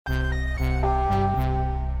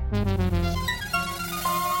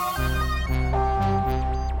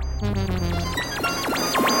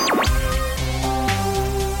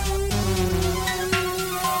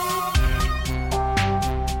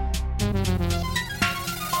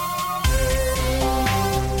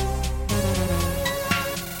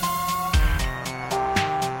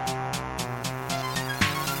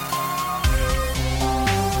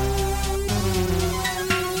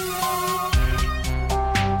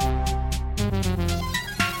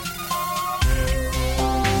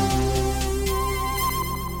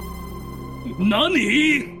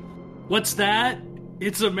Nani? What's that?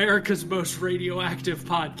 It's America's most radioactive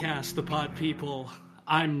podcast, The Pod People.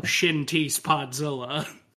 I'm Shin Podzilla.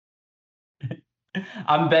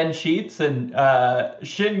 I'm Ben Sheets, and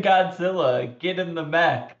Shin Godzilla, get in the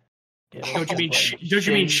mech. Don't you mean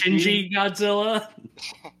Shinji Godzilla?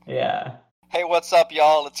 Yeah. Hey, what's up,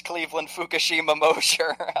 y'all? It's Cleveland Fukushima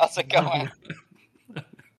Mosher. How's it going?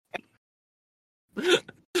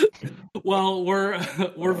 Well,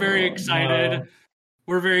 we're very excited. No.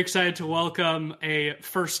 We're very excited to welcome a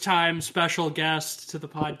first-time special guest to the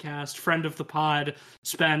podcast. Friend of the pod,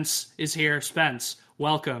 Spence, is here. Spence,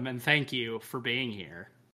 welcome, and thank you for being here.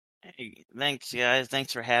 Hey, thanks, guys.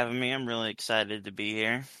 Thanks for having me. I'm really excited to be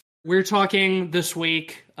here. We're talking this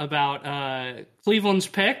week about Cleveland's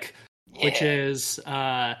pick, which is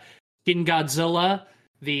Shin Godzilla,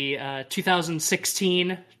 the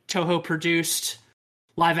 2016 Toho-produced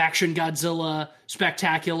live-action Godzilla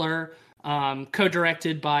spectacular,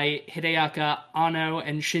 co-directed by Hideaki Anno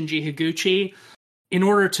and Shinji Higuchi. In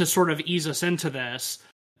order to sort of ease us into this,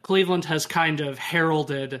 Cleveland has kind of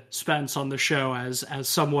heralded Spence on the show as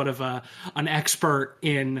somewhat of an expert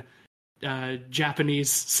in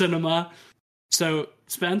Japanese cinema. So,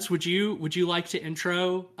 Spence, would you like to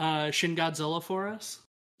intro Shin Godzilla for us?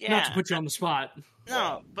 Yeah. Not to put you on the spot.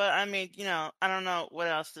 No, but I mean, I don't know what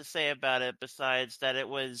else to say about it besides that it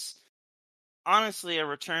was honestly a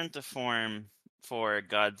return to form for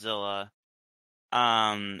Godzilla,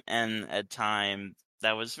 and a time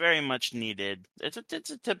that was very much needed. It's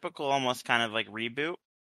a typical, almost kind of like reboot.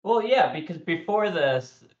 Well, yeah, because before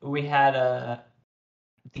this we had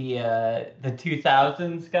the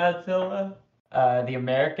 2000s Godzilla, the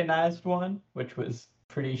Americanized one, which was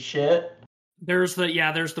pretty shit. There's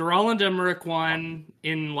the Roland Emmerich one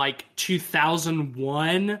in like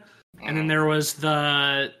 2001, and then there was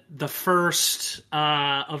the first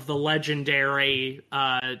of the legendary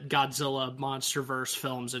Godzilla MonsterVerse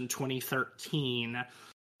films in 2013.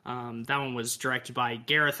 That one was directed by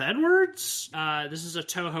Gareth Edwards. This is a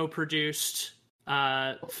Toho-produced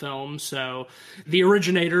film, so the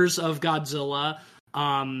originators of Godzilla.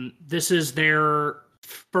 This is their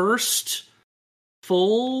first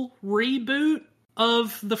full reboot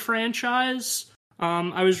of the franchise.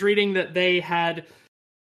 I was reading that they had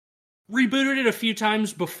rebooted it a few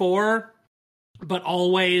times before, but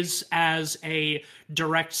always as a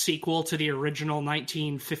direct sequel to the original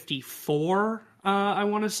 1954, I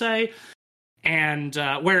want to say, and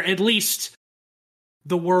where at least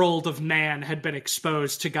the world of man had been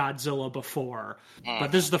exposed to Godzilla before.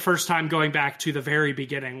 But this is the first time going back to the very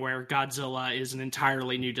beginning where Godzilla is an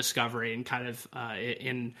entirely new discovery and kind of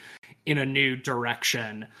in a new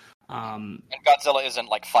direction. And Godzilla isn't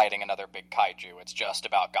like fighting another big kaiju, it's just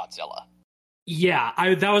about Godzilla.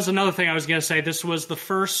 Yeah, that was another thing I was going to say. This was the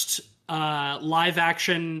first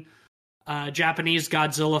live-action Japanese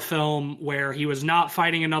Godzilla film where he was not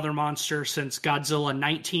fighting another monster since Godzilla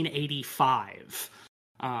 1985.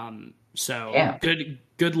 So yeah.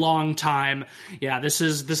 good long time. Yeah, this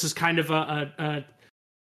is kind of a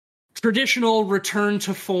traditional return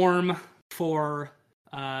to form for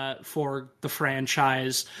the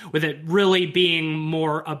franchise, with it really being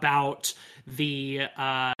more about the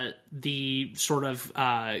sort of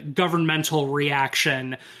governmental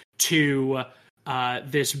reaction to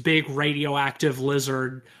this big radioactive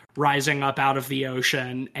lizard rising up out of the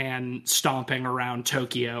ocean and stomping around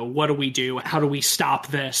Tokyo. What do we do? How do we stop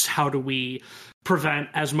this? How do we prevent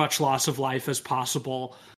as much loss of life as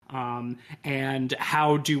possible? And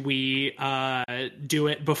how do we do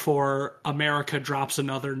it before America drops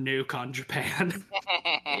another nuke on Japan?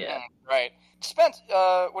 Yeah, right. Spence,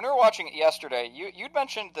 when we were watching it yesterday, you'd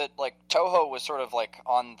mentioned that like Toho was sort of like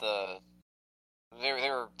on the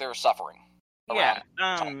they're suffering. Yeah.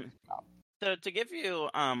 So to give you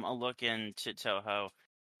a look into Toho,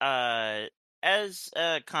 as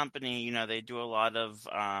a company, they do a lot of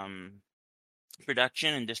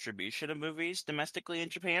production and distribution of movies domestically in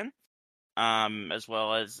Japan, as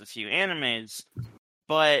well as a few animes.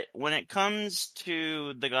 But when it comes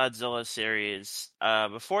to the Godzilla series,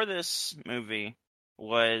 before this movie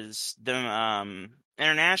was the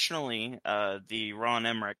internationally the Roland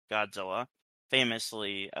Emmerich Godzilla,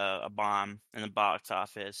 famously a bomb in the box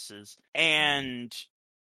offices, and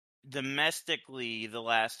domestically the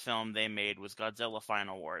last film they made was Godzilla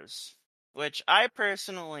Final Wars, which I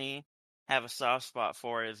personally have a soft spot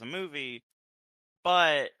for as a movie,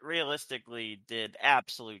 but realistically did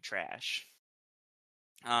absolute trash.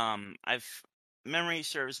 Memory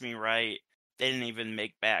serves me right, they didn't even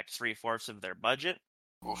make back 3/4 of their budget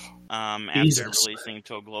after releasing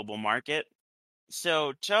to a global market.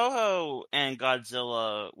 So Toho and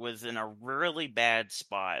Godzilla was in a really bad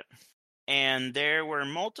spot, and there were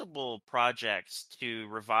multiple projects to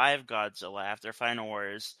revive Godzilla after Final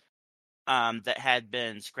Wars that had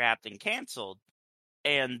been scrapped and canceled.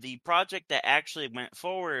 And the project that actually went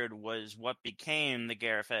forward was what became the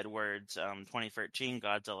Gareth Edwards 2013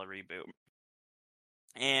 Godzilla reboot.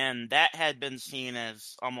 And that had been seen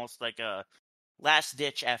as almost like a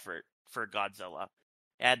last-ditch effort for Godzilla.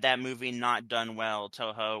 Had that movie not done well,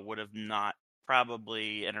 Toho would have not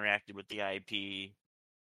probably interacted with the IP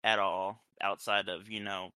at all, outside of,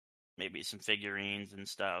 maybe some figurines and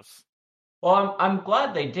stuff. Well, I'm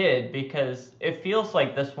glad they did because it feels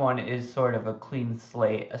like this one is sort of a clean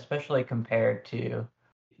slate, especially compared to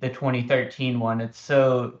the 2013 one. It's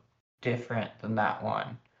so different than that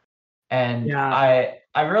one. And Yeah.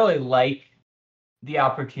 I really like the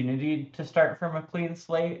opportunity to start from a clean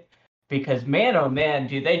slate because man oh man,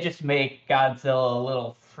 do they just make Godzilla a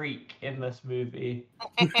little freak in this movie.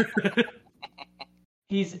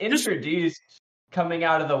 He's introduced coming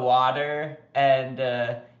out of the water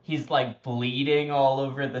and he's like bleeding all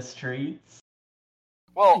over the streets.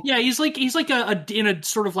 Well, Yeah, he's like a in a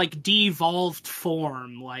sort of like devolved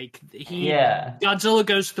form. Like Godzilla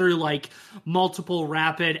goes through like multiple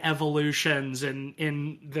rapid evolutions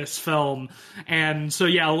in this film, and so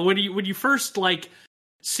yeah, when you first like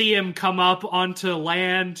see him come up onto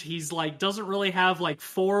land, he's like doesn't really have like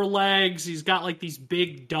four legs. He's got like these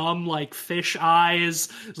big dumb like fish eyes,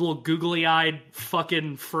 this little googly eyed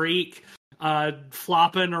fucking freak.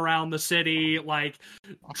 Flopping around the city, like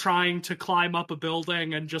trying to climb up a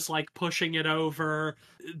building and just like pushing it over,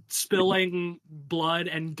 spilling blood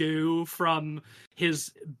and goo from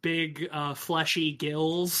his big fleshy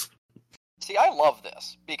gills. see, I love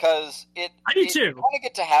this because I do too. You kind of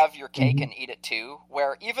get to have your cake and eat it too,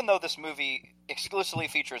 where even though this movie exclusively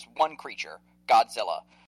features one creature, Godzilla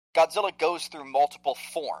goes through multiple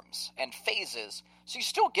forms and phases, so you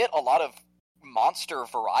still get a lot of monster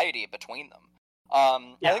variety between them.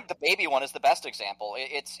 I think the baby one is the best example.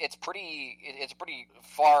 It's a pretty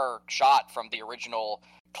far shot from the original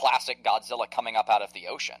classic Godzilla coming up out of the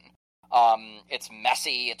ocean. It's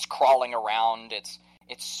messy, it's crawling around, it's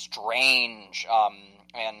strange,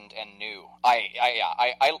 and new.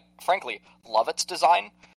 I frankly love its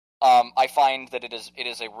design. I find that it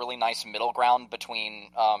is a really nice middle ground between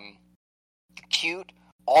cute,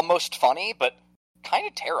 almost funny, but kind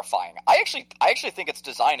of terrifying. I actually think its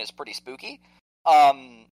design is pretty spooky,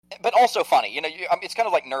 but also funny. It's kind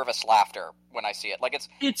of like nervous laughter when I see it. Like it's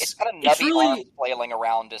kind of nubby really, arms flailing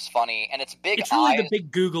around is funny, and its big it's really eyes. the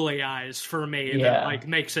big googly eyes for me that like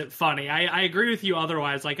makes it funny. I agree with you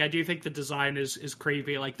otherwise. Like I do think the design is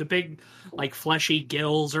creepy. Like the big like fleshy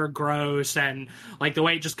gills are gross, and like the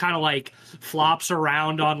way it just kind of like flops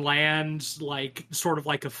around on land, like sort of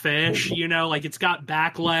like a fish. Like it's got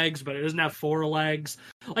back legs, but it doesn't have four legs.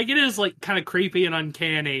 Like it is like kind of creepy and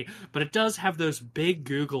uncanny, but it does have those big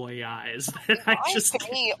googly eyes that I just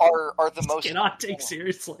to me are the most cannot take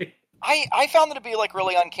seriously. I found them to be like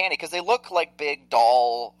really uncanny because they look like big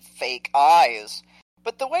doll fake eyes,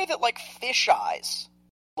 but the way that like fish eyes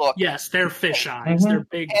look. Yes, they're fish eyes.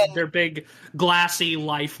 Mm-hmm. They're big, glassy,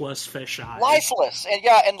 lifeless fish eyes. Lifeless,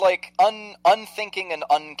 and like unthinking and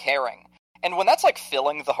uncaring. And when that's like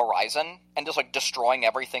filling the horizon and just like destroying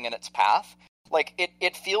everything in its path, like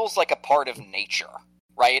it feels like a part of nature,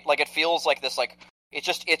 right? Like it feels like this like it's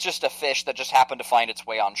just a fish that just happened to find its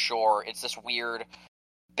way on shore. It's this weird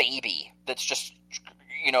baby that's just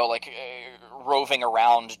roving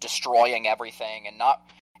around, destroying everything,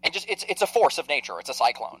 it's a force of nature. It's a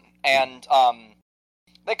cyclone, and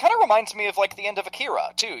that kind of reminds me of like the end of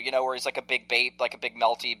Akira too. Where he's like a big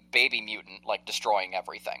melty baby mutant, like destroying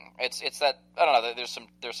everything. It's that I don't know.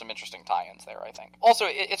 There's some interesting tie-ins there. I think. Also,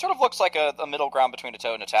 it sort of looks like a middle ground between a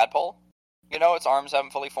toad and a tadpole. Its arms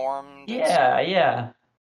haven't fully formed. Yeah.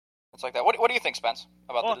 It's like that. What do you think, Spence,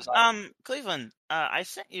 about the design? Cleveland, I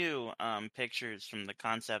sent you pictures from the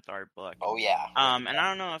concept art book. Oh yeah. And I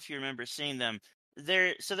don't know if you remember seeing them.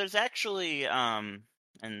 There's actually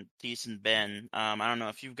and Thies and Ben, I don't know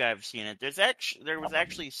if you guys have seen it. There was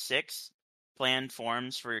actually 6 planned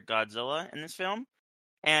forms for Godzilla in this film,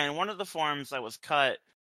 and one of the forms that was cut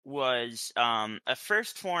was a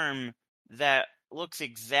first form that looks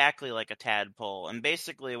exactly like a tadpole, and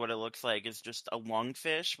basically what it looks like is just a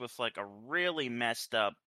lungfish with like a really messed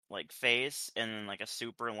up like face and then like a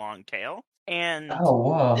super long tail. And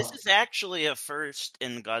this is actually a first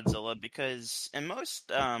in Godzilla because in most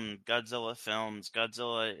Godzilla films,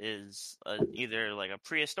 Godzilla is either like a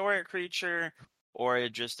prehistoric creature or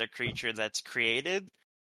just a creature that's created.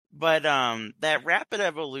 But that rapid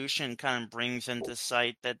evolution kind of brings into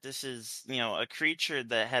sight that this is, a creature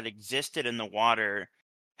that had existed in the water,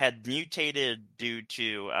 had mutated due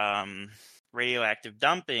to radioactive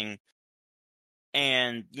dumping,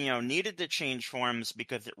 and, needed to change forms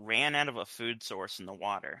because it ran out of a food source in the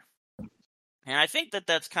water. And I think that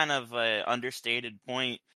that's kind of an understated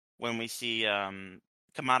point when we see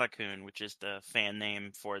Kamada-kun, which is the fan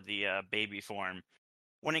name for the baby form.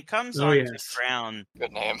 When it comes Oh, onto the yes. ground,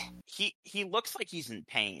 Good name. he looks like he's in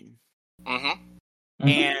pain. Mm-hmm.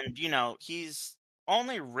 And, he's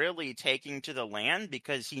only really taking to the land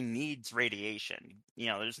because he needs radiation.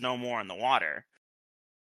 There's no more in the water.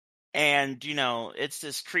 And, it's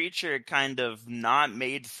this creature kind of not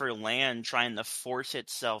made for land trying to force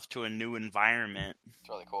itself to a new environment. It's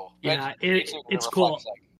really cool. Yeah, it's it's cool. Like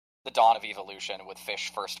the dawn of evolution with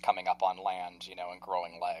fish first coming up on land, and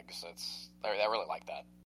growing legs. I really like that.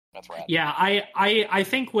 That's right. Yeah, I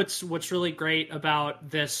think what's really great about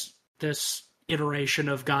this iteration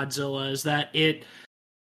of Godzilla is that it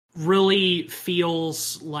really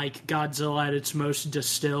feels like Godzilla at its most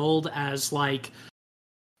distilled as like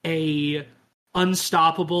a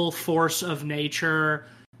unstoppable force of nature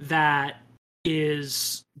that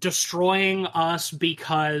is destroying us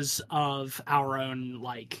because of our own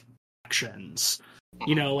like actions.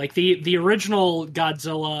 Like the original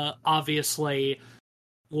Godzilla obviously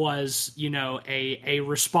was, a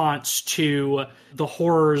response to the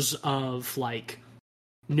horrors of like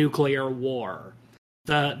nuclear war.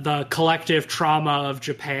 The collective trauma of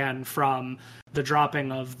Japan from the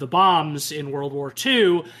dropping of the bombs in World War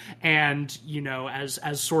II, and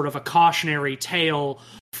as sort of a cautionary tale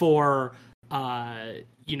for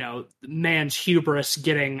man's hubris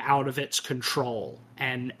getting out of its control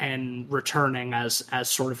and returning as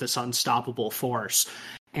sort of this unstoppable force.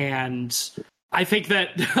 And I think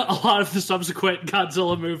that a lot of the subsequent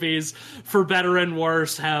Godzilla movies, for better and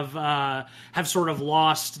worse, have sort of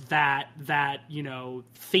lost that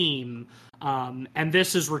theme, and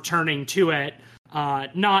this is returning to it,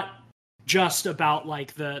 not just about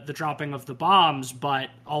like the dropping of the bombs, but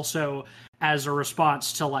also as a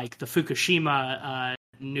response to like the Fukushima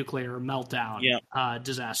nuclear meltdown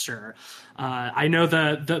disaster. I know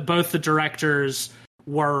both the directors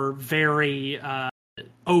were very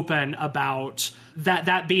open about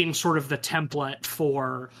that being sort of the template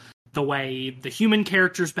for the way the human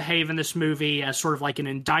characters behave in this movie, as sort of like an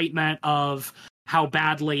indictment of how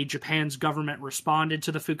badly Japan's government responded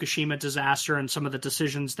to the Fukushima disaster and some of the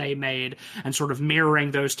decisions they made, and sort of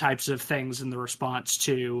mirroring those types of things in the response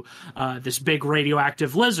to this big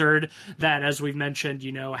radioactive lizard that, as we've mentioned,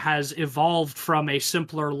 has evolved from a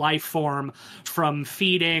simpler life form from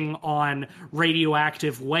feeding on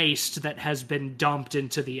radioactive waste that has been dumped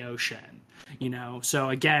into the ocean. So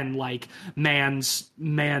again, like man's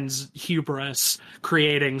hubris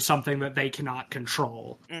creating something that they cannot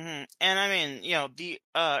control. Mm-hmm. And I mean, the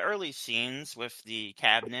early scenes with the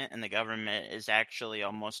cabinet and the government is actually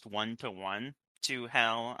almost 1-to-1 to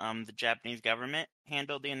how the Japanese government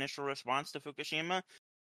handled the initial response to Fukushima.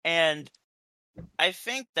 And I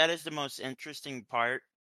think that is the most interesting part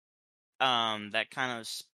that kind of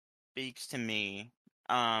speaks to me.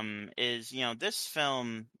 Is this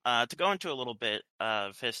film, to go into a little bit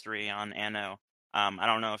of history on Anno. I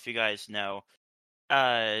don't know if you guys know,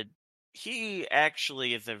 he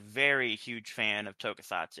actually is a very huge fan of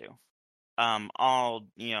Tokusatsu. All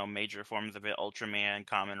major forms of it, Ultraman,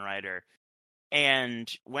 Kamen Rider,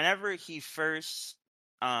 and whenever he first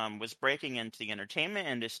was breaking into the entertainment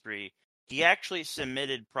industry, he actually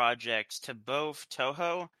submitted projects to both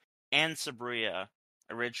Toho and Sabuya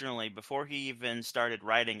originally before he even started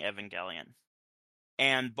writing Evangelion.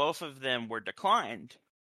 And both of them were declined,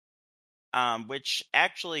 which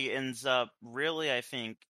actually ends up really, I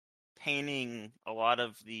think, painting a lot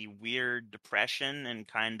of the weird depression and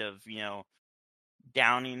kind of,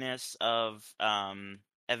 downiness of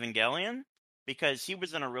Evangelion, because he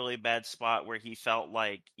was in a really bad spot where he felt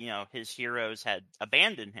like, his heroes had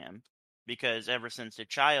abandoned him, because ever since a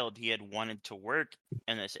child he had wanted to work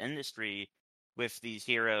in this industry with these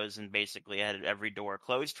heroes and basically had every door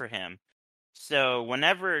closed for him. So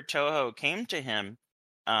whenever Toho came to him,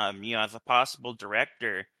 as a possible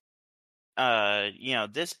director,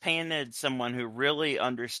 this painted someone who really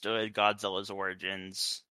understood Godzilla's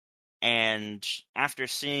origins. And after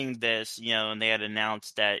seeing this, and they had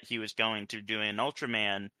announced that he was going to do an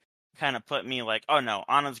Ultraman, kind of put me like, oh no,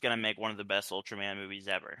 Anno's going to make one of the best Ultraman movies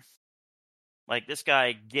ever. Like, this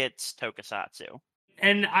guy gets Tokusatsu.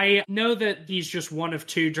 And I know that he's just one of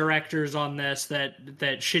two directors on this, that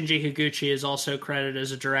Shinji Higuchi is also credited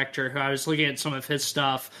as a director, who I was looking at some of his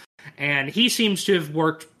stuff, and he seems to have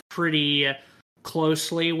worked pretty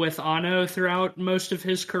closely with Anno throughout most of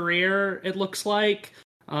his career, it looks like.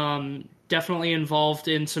 Definitely involved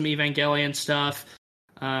in some Evangelion stuff.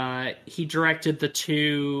 He directed the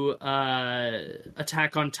 2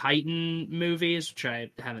 Attack on Titan movies, which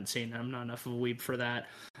I haven't seen. I'm not enough of a weeb for that.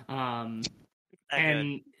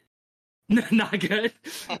 And not good.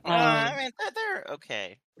 I mean, they're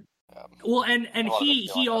okay. Well, and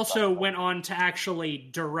he also went on to actually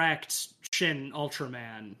direct Shin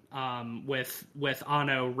Ultraman, with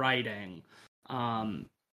Anno writing, and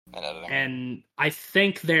I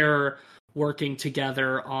think they're working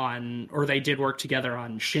together on, or they did work together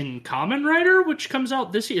on Shin Kamen Rider, which comes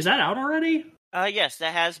out this year. Is that out already? Yes,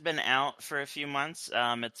 that has been out for a few months.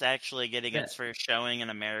 It's actually getting its first showing in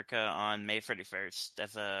America on May 31st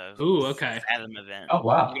as a Fathom event. Oh,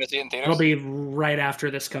 wow. You gonna see it in theaters? It'll be right after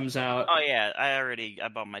this comes out. Oh, yeah. I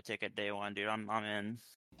bought my ticket day one, dude. I'm in.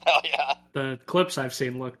 Hell yeah. The clips I've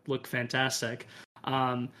seen look fantastic.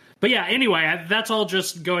 But yeah, anyway, that's all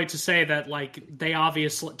just going to say that, like,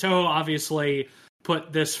 Toho obviously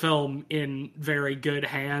put this film in very good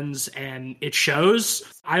hands, and it shows.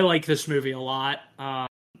 I like this movie a lot. I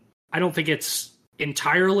don't think it's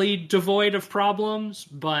entirely devoid of problems,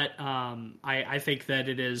 but I think that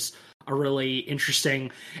it is a really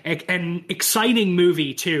interesting and exciting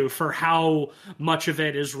movie too, for how much of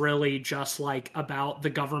it is really just like about the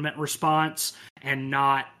government response and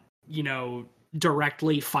not,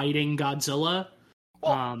 directly fighting Godzilla.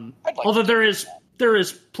 Well, although there is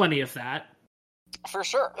plenty of that. For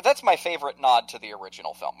sure. That's my favorite nod to the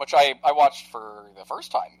original film, which I watched for the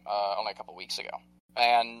first time only a couple weeks ago.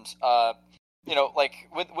 And, like,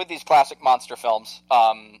 with these classic monster films,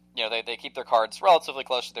 they keep their cards relatively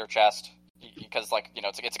close to their chest, because, like,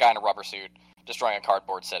 it's a guy in a rubber suit destroying a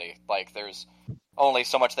cardboard city. Like, there's only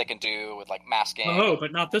so much they can do with, like, masking. Oh,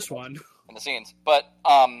 but not this one. In the scenes. But,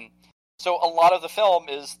 so a lot of the film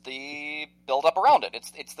is the build-up around it.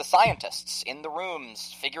 It's the scientists in the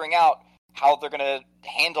rooms figuring out how they're going to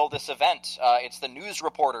handle this event. It's the news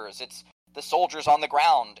reporters. It's the soldiers on the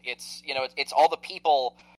ground. It's all the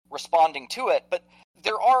people responding to it. But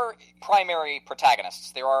there are primary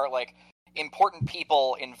protagonists. There are, like, important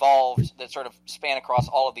people involved that sort of span across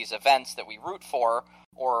all of these events that we root for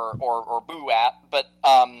or boo at. But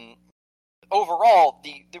overall,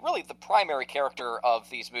 the primary character of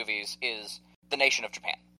these movies is the nation of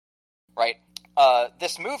Japan, right?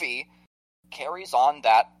 This movie carries on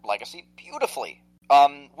that legacy beautifully.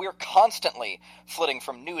 We're constantly flitting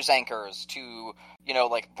from news anchors to,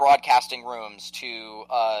 like, broadcasting rooms to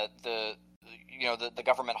the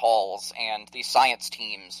government halls and the science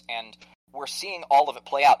teams, and we're seeing all of it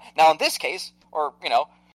play out. Now, in this case, or,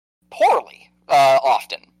 poorly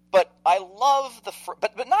often, but I love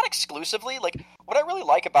but not exclusively. Like, what I really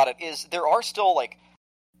like about it is there are still, like,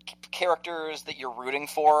 characters that you're rooting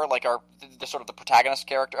for, like the sort of the protagonist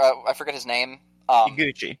character. I forget his name.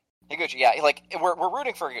 Higuchi, yeah. Like, we're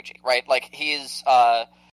rooting for Higuchi, right? Like,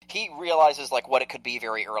 he realizes, like, what it could be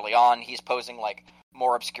very early on. He's posing, like,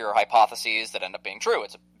 more obscure hypotheses that end up being true.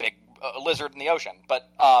 It's a big lizard in the ocean, but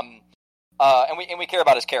and we care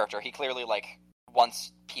about his character. He clearly, like,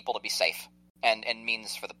 wants people to be safe and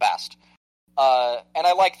means for the best. And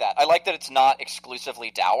I like that. I like that it's not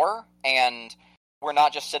exclusively dour, and we're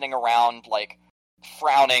not just sitting around, like,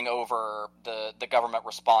 frowning over the government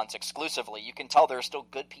response exclusively. You can tell there are still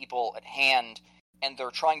good people at hand, and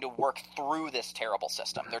they're trying to work through this terrible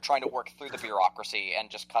system. They're trying to work through the bureaucracy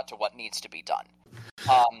and just cut to what needs to be done.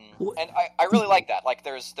 And I really like that. Like,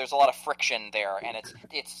 there's a lot of friction there, and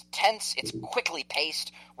it's tense, it's quickly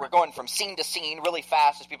paced. We're going from scene to scene really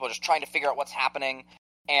fast as people are just trying to figure out what's happening.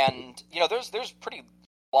 And, there's pretty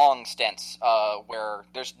long stints where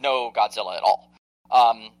there's no Godzilla at all.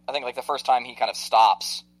 I think, like, the first time he kind of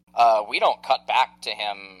stops, we don't cut back to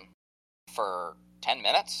him for 10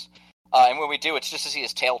 minutes. And when we do, it's just to see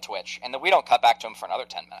his tail twitch, and then we don't cut back to him for another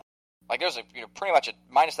 10 minutes. Like, there's pretty much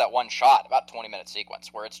minus that one shot, about 20-minute sequence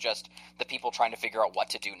where it's just the people trying to figure out what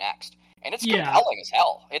to do next, and it's compelling as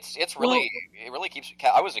hell. It's really, it really keeps.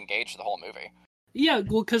 I was engaged the whole movie. Yeah,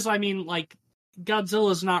 well, because I mean, like,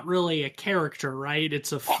 Godzilla's not really a character, right?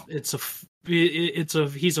 He's a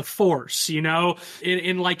force,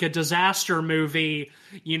 in like a disaster movie,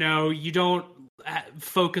 you don't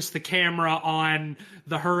focus the camera on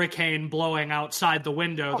the hurricane blowing outside the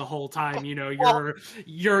window the whole time. You're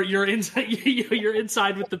inside, you're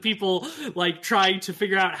inside with the people, like, trying to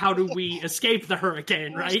figure out how do we escape the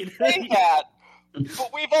hurricane, right? Say that, but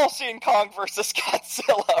we've all seen Kong versus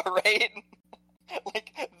Godzilla, right?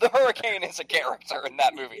 Like, the Hurricane is a character in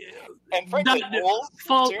that movie, and frankly, Wolves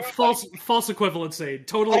too. False equivalency.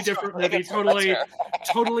 Totally different movie. That's fair.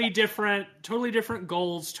 Totally different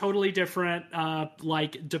goals. Totally different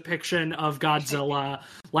like depiction of Godzilla.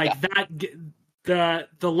 Like that.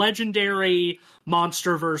 The legendary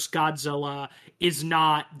MonsterVerse Godzilla is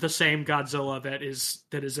not the same Godzilla that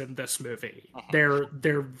is in this movie. They're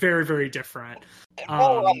very, very different. And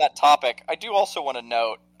while we're on that topic, I do also want to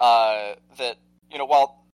note that,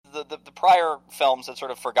 while the prior films had sort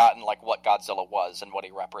of forgotten like what Godzilla was and what he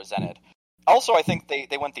represented, also I think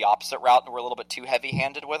they went the opposite route and were a little bit too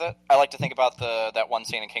heavy-handed with it. I like to think about that one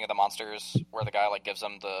scene in King of the Monsters where the guy like gives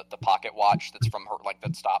him the pocket watch that's from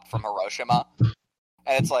that stopped from Hiroshima,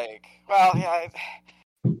 and it's like, well, yeah,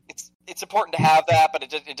 it's important to have that, but it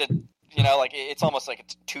did it's almost like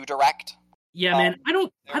it's too direct. Yeah, man, I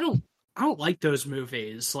don't like those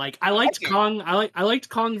movies. Like, I liked Kong. I liked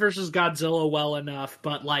Kong versus Godzilla well enough,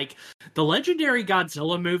 but like the legendary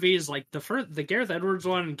Godzilla movies, like the Gareth Edwards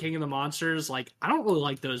one and King of the Monsters, like I don't really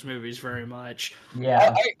like those movies very much.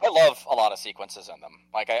 Yeah, I love a lot of sequences in them.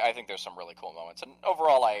 Like, I think there's some really cool moments, and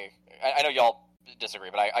overall, I know y'all disagree,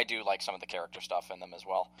 but I do like some of the character stuff in them as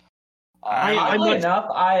well. Oddly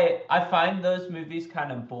enough, I find those movies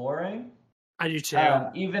kind of boring. I do too.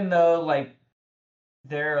 Even though like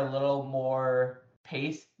they're a little more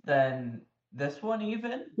paced than this one,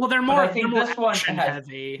 even. Well, they're more. I think this one has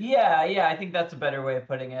heavy. Yeah, I think that's a better way of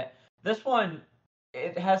putting it. This one,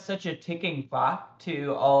 it has such a ticking clock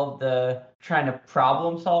to all of the trying to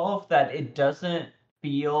problem solve that it doesn't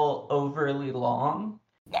feel overly long.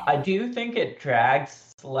 No. I do think it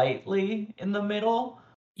drags slightly in the middle.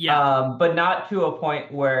 Yeah. But not to a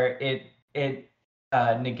point where it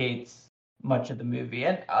negates much of the movie.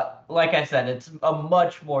 And like I said, it's a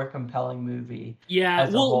much more compelling movie. Yeah.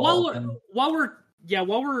 Well, while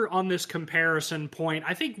we're on this comparison point,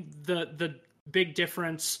 I think the big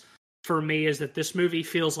difference for me is that this movie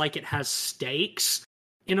feels like it has stakes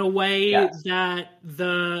in a way that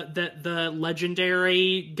the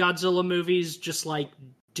legendary Godzilla movies just like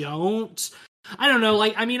don't. I don't know,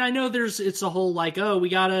 like, I mean, I know it's a whole, like, oh, we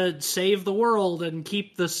gotta save the world and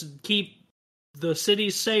keep the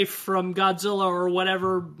cities safe from Godzilla or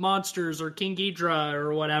whatever monsters or King Ghidorah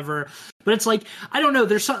or whatever. But it's like, I don't know,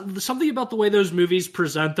 there's something about the way those movies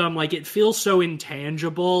present them, like, it feels so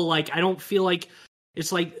intangible. Like, I don't feel like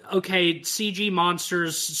it's like, okay, CG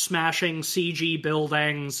monsters smashing CG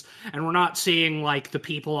buildings, and we're not seeing, like, the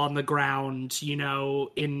people on the ground,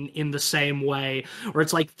 in the same way. Or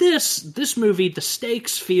it's like, this movie, the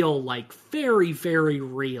stakes feel, like, very, very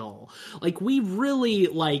real. Like, we really,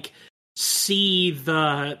 like, see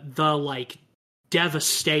the like,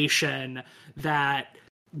 devastation that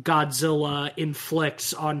Godzilla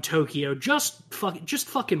inflicts on Tokyo just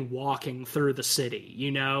fucking walking through the city,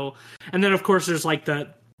 And then of course there's like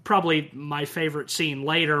probably my favorite scene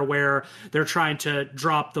later where they're trying to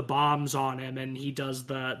drop the bombs on him and he does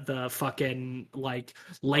the fucking like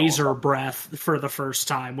laser breath for the first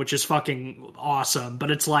time, which is fucking awesome.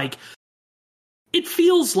 But it's like, it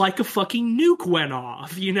feels like a fucking nuke went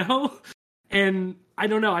off, And I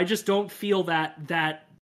don't know, I just don't feel that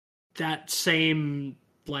same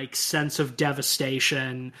like sense of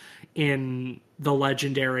devastation in the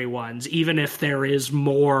legendary ones, even if there is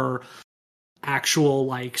more actual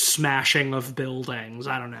like smashing of buildings.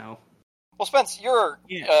 I don't know. Well, Spence, you're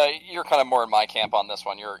kind of more in my camp on this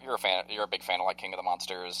one. You're a fan. You're a big fan of like King of the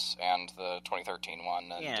Monsters and the 2013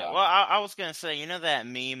 one. And, well, I was gonna say, that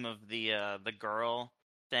meme of the girl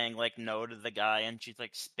saying like no to the guy, and she's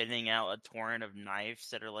like spitting out a torrent of knives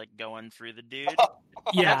that are like going through the dude.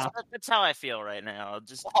 Yeah, that's how I feel right now.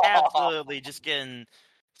 Just absolutely just getting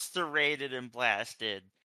serrated and blasted.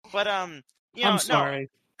 But I'm sorry.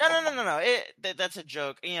 No. That's a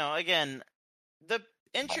joke. Again, the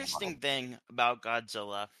interesting thing about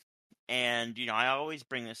Godzilla, and I always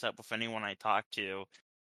bring this up with anyone I talk to,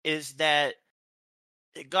 is that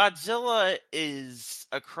Godzilla is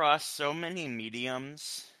across so many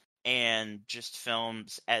mediums and just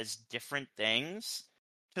films as different things,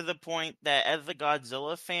 to the point that as a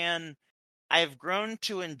Godzilla fan, I've grown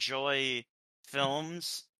to enjoy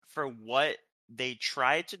films for what they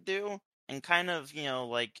try to do and kind of,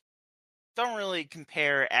 like, don't really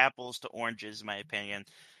compare apples to oranges, in my opinion.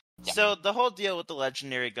 Yeah. So the whole deal with the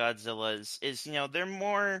legendary Godzillas is, they're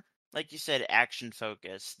more, like you said, action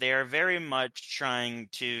focused. They are very much trying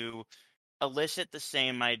to elicit the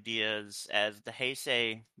same ideas as the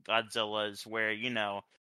Heisei Godzillas, where,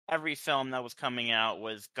 every film that was coming out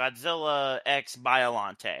was Godzilla X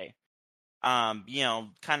Biollante.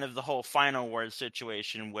 Kind of the whole Final Wars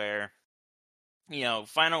situation where,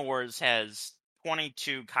 Final Wars has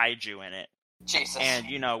 22 kaiju in it. Jesus. And,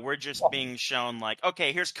 we're just being shown like,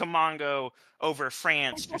 okay, here's Kumongo over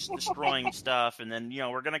France just destroying stuff. And then,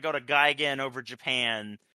 we're going to go to Gigan over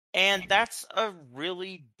Japan. And that's a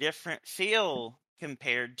really different feel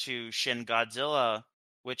compared to Shin Godzilla,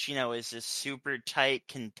 which, is this super tight,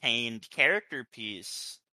 contained character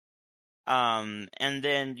piece. And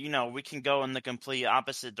then, we can go in the complete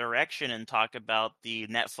opposite direction and talk about the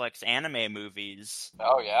Netflix anime movies.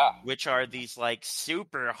 Oh, yeah. Which are these, like,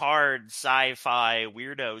 super hard sci-fi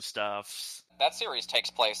weirdo stuffs. That series takes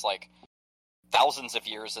place, like, thousands of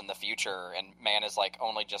years in the future, and man is, like,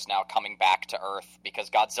 only just now coming back to Earth because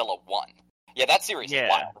Godzilla won. Yeah, that series is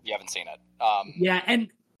wild if you haven't seen it. Yeah, and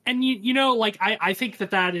like, I think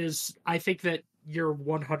that you're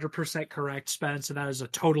 100% correct, Spence, and that is a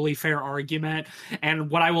totally fair argument. And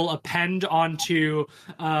what I will append onto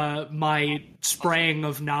my spraying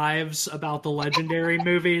of knives about the Legendary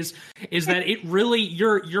movies is that it really,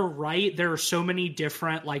 you're right, there are so many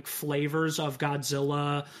different, like, flavors of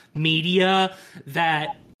Godzilla media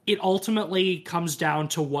that it ultimately comes down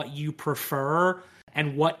to what you prefer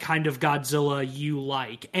and what kind of Godzilla you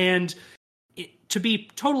like. And to be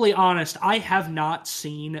totally honest, I have not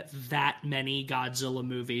seen that many Godzilla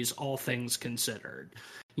movies, all things considered.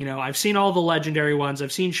 I've seen all the Legendary ones.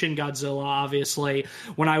 I've seen Shin Godzilla, obviously.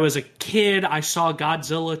 When I was a kid, I saw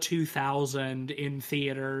Godzilla 2000 in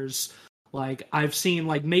theaters. Like, I've seen,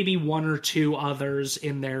 like, maybe one or two others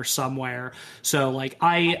in there somewhere. So, like,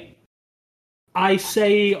 I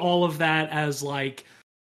say all of that as, like,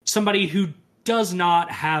 somebody who does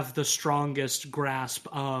not have the strongest grasp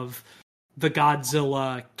of the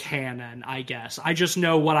Godzilla canon, I guess. I just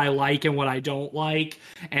know what I like and what I don't like,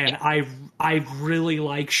 and I really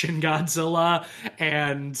like Shin Godzilla,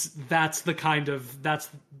 and that's the kind of that's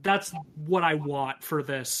what I want for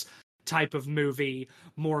this type of movie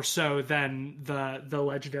more so than the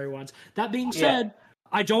Legendary ones. That being said,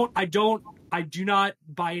 I do not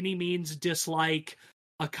by any means dislike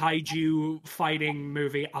a kaiju fighting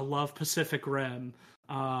movie. I love Pacific Rim.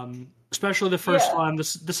 Especially the first one. The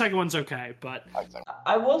second one's okay, but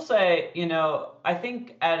I will say, I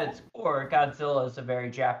think at its core, Godzilla is a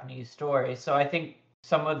very Japanese story. So I think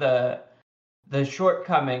some of the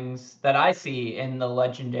shortcomings that I see in the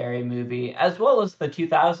Legendary movie, as well as the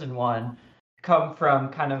 2001, come from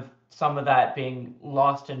kind of some of that being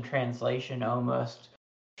lost in translation, almost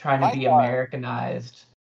trying to be Americanized.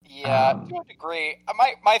 Yeah, to a degree.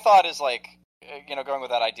 My thought is, like, going with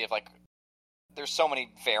that idea of, like, there's so many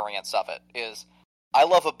variants of it, is I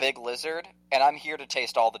love a big lizard, and I'm here to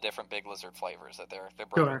taste all the different big lizard flavors that they're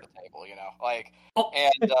bringing to the table, like,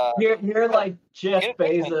 and you're like Jeff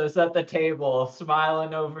Bezos at the table,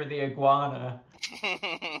 smiling over the iguana.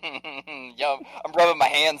 Yo, I'm rubbing my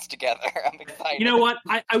hands together. I'm excited. You know what?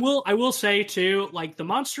 I will say too, like, the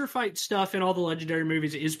monster fight stuff in all the Legendary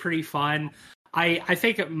movies is pretty fun. I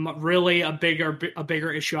think really a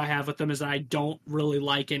bigger issue I have with them is that I don't really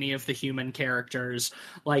like any of the human characters.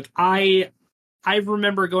 Like, I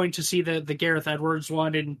remember going to see the Gareth Edwards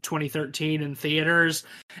one in 2013 in theaters,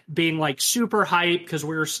 being, like, super hyped because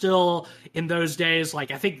we were still in those days.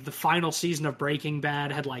 Like, I think the final season of Breaking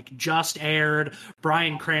Bad had, like, just aired.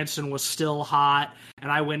 Bryan Cranston was still hot, and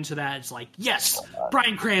I went to that. It's like, yes,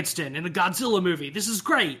 Bryan Cranston in a Godzilla movie. This is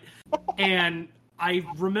great. And I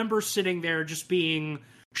remember sitting there just being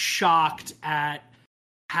shocked at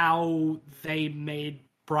how they made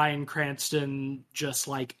Bryan Cranston just,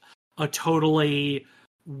 like, a totally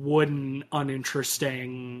wooden,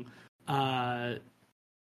 uninteresting nerd.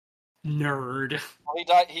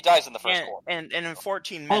 Well, he dies in the first quarter. And in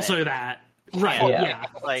 14 minutes. Also that. Right, yeah.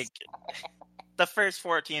 Like, the first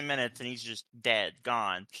 14 minutes and he's just dead,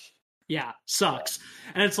 gone. Yeah, sucks.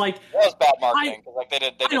 And it's like, that was bad marketing.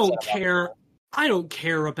 I don't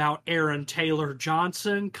care about Aaron Taylor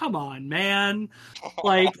Johnson. Come on, man.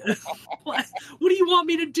 Like, what do you want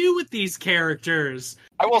me to do with these characters?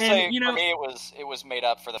 I will say, for me, it was made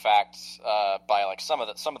up for the fact by, like, some of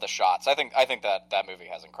the shots. I think that movie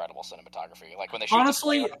has incredible cinematography. Like, when they shoot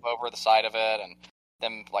the over the side of it and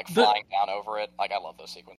them, like, flying down over it. Like, I love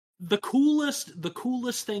those sequences. The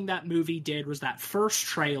coolest thing that movie did was that first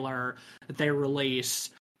trailer that they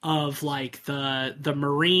released of, like, the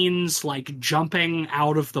Marines, like, jumping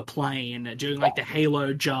out of the plane, doing, like, the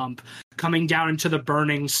Halo jump, coming down into the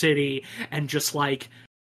burning city, and just, like,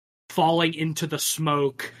 falling into the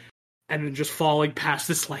smoke, and then just falling past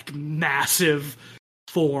this, like, massive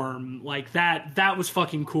form. Like, that was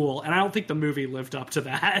fucking cool, and I don't think the movie lived up to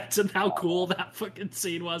that, and how cool that fucking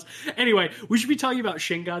scene was. Anyway, we should be talking about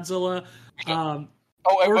Shin Godzilla.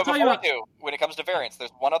 Oh, We're but talking before about- we do, when it comes to variants,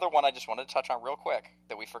 there's one other one I just wanted to touch on real quick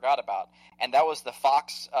that we forgot about, and that was the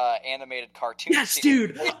Fox animated cartoon. Yes, series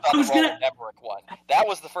dude! based I on was the Roland Emmerich one. That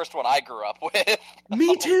was the first one I grew up with.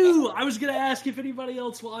 Me too! I was gonna ask if anybody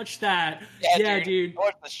else watched that. Yeah, dude. I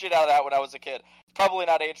watched the shit out of that when I was a kid. It's probably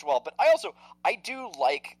not aged well, but I do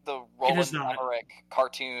like the Roland not. Emmerich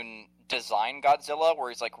cartoon design Godzilla, where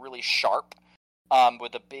he's like really sharp,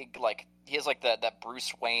 with a big he has like that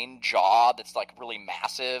Bruce Wayne jaw that's like really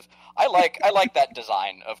massive. I like that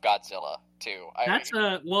design of Godzilla too. That's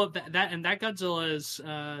that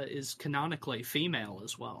Godzilla is canonically female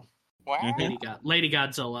as well. Wow. Lady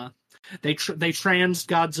Godzilla. They trans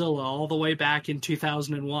Godzilla all the way back in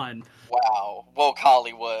 2001. Wow, woke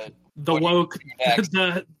Hollywood. The What do you woke do next?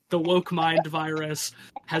 the woke mind virus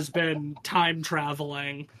has been time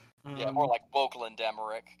traveling. Yeah, more like Wokeland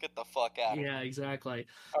Emmerich. Get the fuck out of here. Yeah, exactly.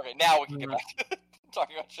 Okay, now we can get back to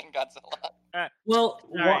talking about Shin Godzilla. Well,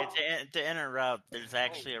 Sorry, to interrupt, there's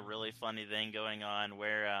actually a really funny thing going on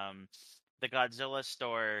where the Godzilla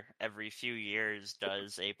store every few years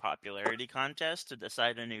does a popularity contest to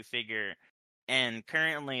decide a new figure, and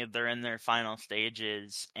currently they're in their final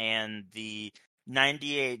stages, and the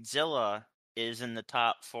 98 Zilla is in the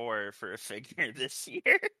top 4 for a figure this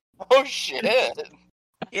year. Oh shit!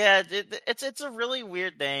 Yeah, it's a really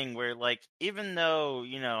weird thing where, like, even though,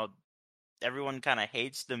 everyone kind of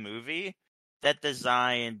hates the movie, that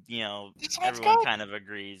design, everyone kind of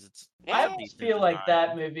agrees. I a almost decent feel like design.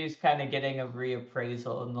 that movie's kind of getting a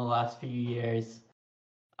reappraisal in the last few years.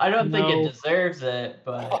 I don't think No. it deserves it,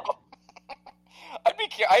 but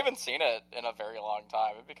I haven't seen it in a very long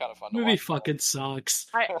time. It'd be kind of fun to movie watch. fucking sucks.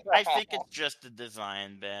 I think it's just the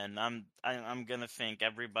design, Ben. I'm gonna think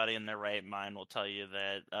everybody in their right mind will tell you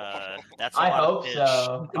that that's a I lot hope of pitch.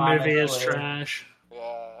 so. The movie is honestly. trash.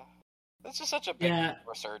 Yeah. It's just such a big Yeah.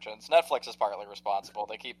 resurgence. Netflix is partly responsible.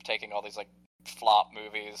 They keep taking all these like flop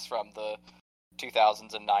movies from the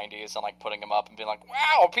 2000s and 90s and like putting them up and being like,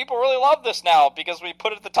 wow, people really love this now because we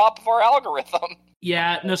put it at the top of our algorithm.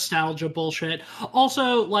 Yeah, nostalgia bullshit.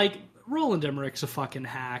 Also, like, Roland Emmerich's a fucking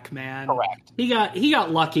hack, man. Correct. He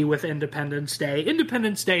got lucky with Independence Day.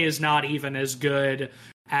 Independence Day is not even as good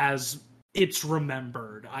as it's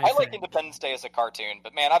remembered. I like think. Independence Day as a cartoon,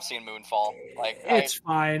 but man, I've seen Moonfall. Like, It's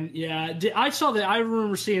fine. Yeah, I saw that. I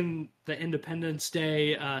remember seeing the Independence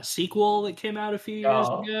Day sequel that came out a few years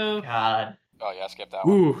ago. God. Oh yeah, I skipped that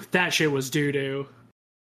one. Ooh, that shit was doo doo.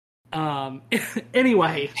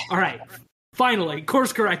 Anyway, all right. Finally,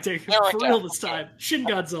 course correcting for real this time. Shin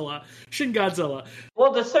Godzilla.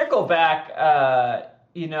 Well, to circle back,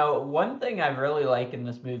 one thing I really like in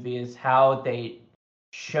this movie is how they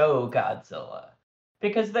show Godzilla.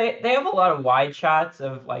 Because they have a lot of wide shots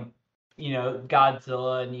of, like,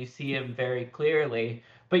 Godzilla, and you see him very clearly.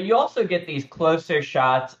 But you also get these closer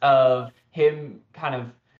shots of him kind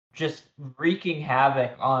of just wreaking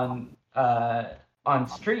havoc on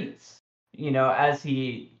streets, as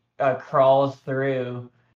he crawls through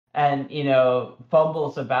and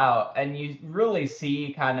fumbles about, and you really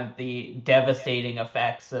see kind of the devastating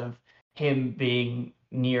effects of him being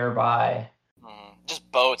nearby.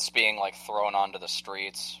 Just boats being like thrown onto the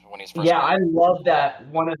streets when he's first. Yeah, I love that.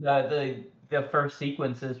 One of the first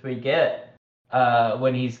sequences we get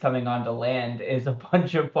when he's coming onto land is a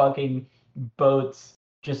bunch of fucking boats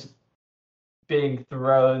just being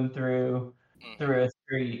thrown through a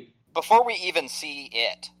street. Before we even see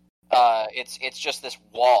it, it's just this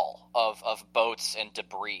wall of boats and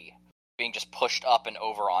debris being just pushed up and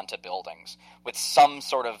over onto buildings with some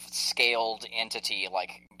sort of scaled entity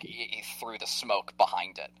like through the smoke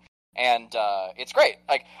behind it. And it's great.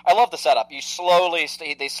 Like, I love the setup. They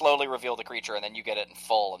slowly reveal the creature, and then you get it in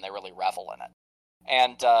full, and they really revel in it.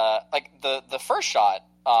 And like the first shot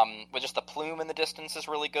with just the plume in the distance is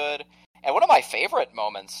really good. And one of my favorite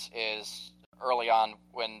moments is early on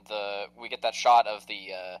when we get that shot of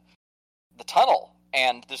the tunnel,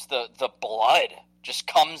 and the blood just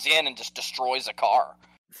comes in and just destroys a car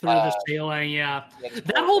through the ceiling. Yeah,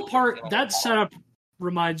 that whole part, that setup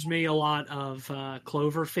reminds me a lot of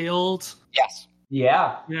Cloverfield. Yes.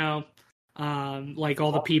 Yeah. Like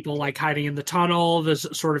all the people like hiding in the tunnel, this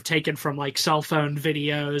sort of taken from like cell phone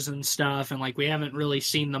videos and stuff, and like we haven't really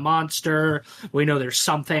seen the monster. We know there's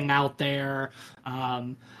something out there.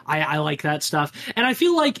 I like that stuff, and I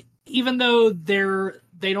feel like even though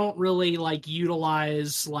they don't really like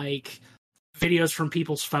utilize like videos from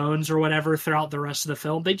people's phones or whatever throughout the rest of the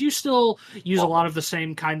film, they do still use a lot of the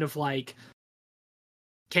same kind of like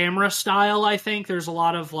camera style. I think there's a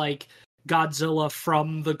lot of like Godzilla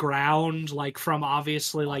from the ground, like from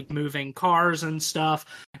obviously like moving cars and stuff.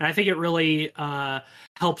 And I think it really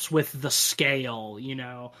helps with the scale, you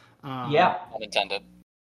know. Yeah. Unintended.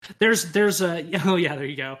 There's a oh yeah, there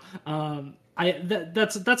you go.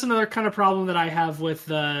 That's another kind of problem that I have with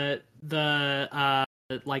the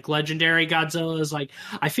like legendary Godzilla is like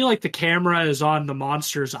I feel like the camera is on the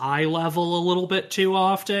monster's eye level a little bit too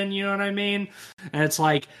often, you know what I mean? And it's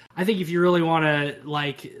like I think if you really want to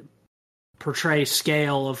like portray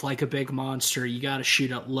scale of like a big monster, you got to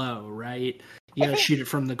shoot it low, right? You got to shoot it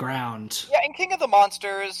from the ground. Yeah, in King of the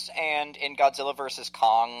Monsters and in Godzilla vs.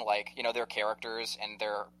 Kong, like, you know, their characters and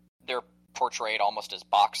they're portrayed almost as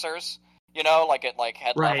boxers, you know, like at like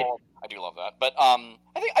head level. I do love that. But I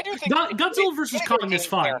do think Godzilla vs. Kong is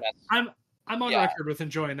fun. Fairness, I'm on record with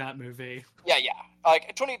enjoying that movie. Yeah.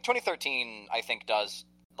 Like 2013 I think does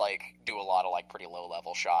like do a lot of like pretty low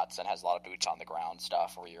level shots and has a lot of boots on the ground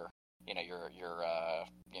stuff where you're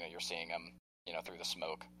seeing them, you know, through the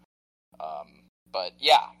smoke. But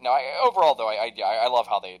yeah, no. Overall, though, I love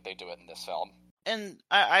how they do it in this film. And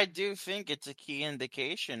I do think it's a key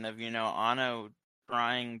indication of, you know, Anno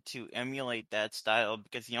trying to emulate that style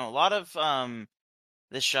because, you know, a lot of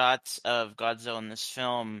the shots of Godzilla in this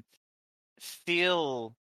film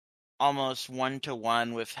feel almost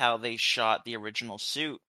one-to-one with how they shot the original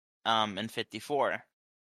suit in 54.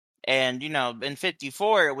 And, you know, in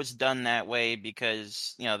 54, it was done that way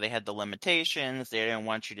because, you know, they had the limitations. They didn't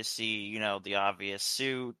want you to see, you know, the obvious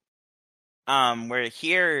suit. Where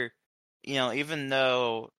here, you know, even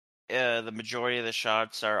though the majority of the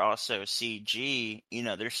shots are also CG, you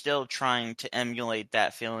know, they're still trying to emulate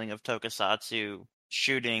that feeling of tokusatsu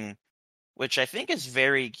shooting, which I think is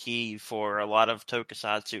very key for a lot of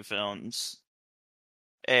tokusatsu films.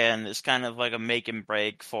 And it's kind of like a make and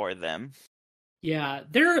break for them. Yeah,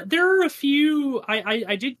 there are a few.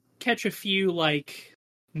 I did catch a few like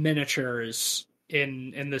miniatures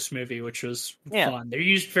in this movie, which was fun. They're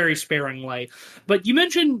used very sparingly. But you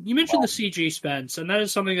mentioned the CG, Spence, and that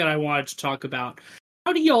is something that I wanted to talk about.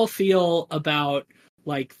 How do y'all feel about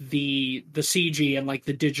like the CG and like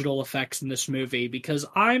the digital effects in this movie? Because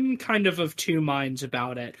I'm kind of two minds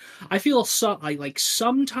about it. I feel like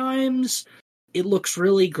sometimes it looks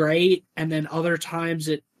really great, and then other times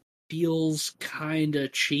it feels kind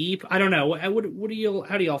of cheap. I don't know. How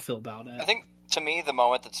do y'all feel about it? I think to me the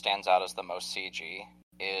moment that stands out as the most CG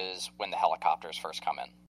is when the helicopters first come in.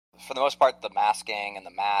 For the most part, the masking and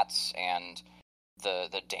the mats and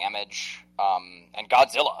the damage and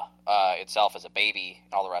Godzilla itself as a baby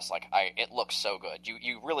and all the rest, like it looks so good.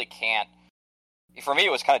 You really can't. For me,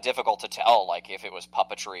 it was kind of difficult to tell, like if it was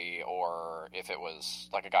puppetry or if it was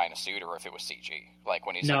like a guy in a suit or if it was CG. Like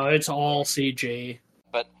when he's it's all CG.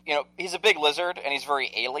 But, you know, he's a big lizard, and he's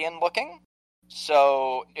very alien-looking,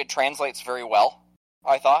 so it translates very well,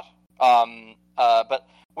 I thought. But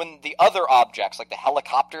when the other objects, like the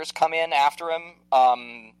helicopters, come in after him,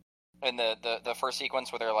 in the first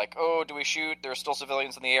sequence where they're like, oh, do we shoot? There's still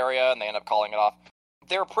civilians in the area, and they end up calling it off.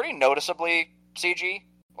 They're pretty noticeably CG,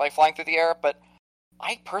 like flying through the air, but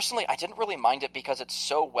I didn't really mind it because it's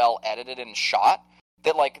so well edited and shot.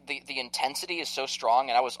 That, like, the intensity is so strong,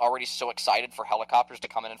 and I was already so excited for helicopters to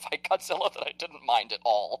come in and fight Godzilla that I didn't mind at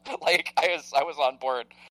all. Like, I was on board.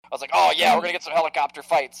 I was like, oh, yeah, we're gonna get some helicopter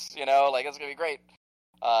fights, you know? Like, it's gonna be great.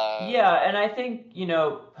 Yeah, and I think, you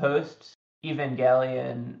know,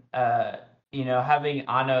 post-Evangelion, you know, having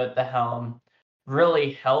Anno at the helm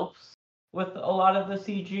really helps with a lot of the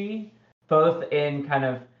CG, both in kind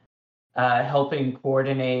of helping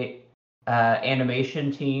coordinate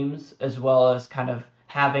animation teams as well as kind of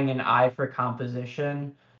having an eye for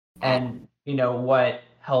composition and, you know, what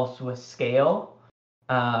helps with scale.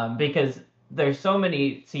 Because there's so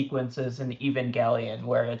many sequences in Evangelion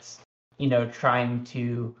where it's, you know, trying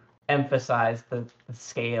to emphasize the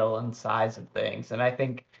scale and size of things. And I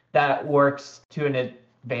think that works to an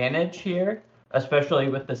advantage here, especially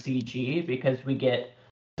with the CG, because we get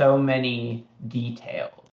so many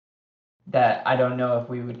details that I don't know if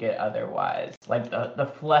we would get otherwise. Like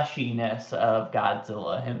the fleshiness of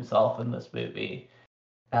Godzilla himself in this movie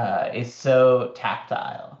is so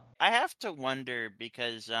tactile. I have to wonder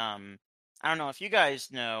because I don't know if you guys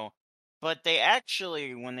know, but they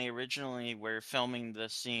actually, when they originally were filming the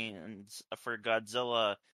scenes for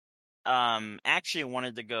Godzilla, actually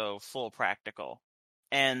wanted to go full practical.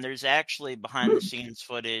 And there's actually behind the scenes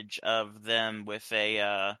footage of them with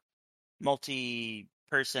a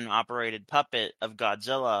multi-person operated puppet of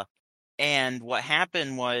Godzilla. And what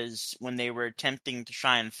happened was when they were attempting to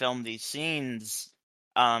try and film these scenes,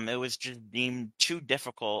 it was just deemed too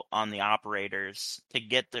difficult on the operators to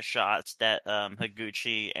get the shots that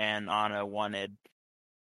Higuchi and Anno wanted.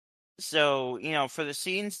 So, for the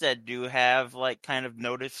scenes that do have, like, kind of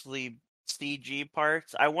noticeably CG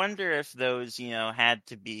parts, I wonder if those, had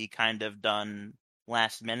to be kind of done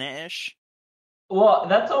last minute-ish. Well,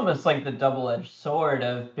 that's almost like the double-edged sword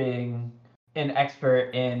of being an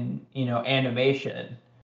expert in, animation,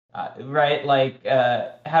 right? Like,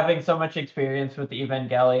 having so much experience with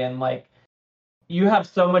Evangelion, like, you have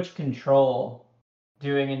so much control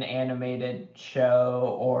doing an animated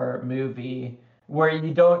show or movie where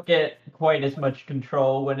you don't get quite as much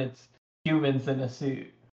control when it's humans in a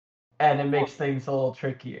suit, and it makes things a little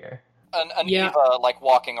trickier. An Yeah. Eva like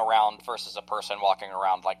walking around versus a person walking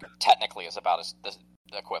around like technically is about as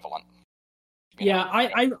the equivalent. Yeah,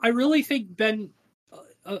 I really think, Ben,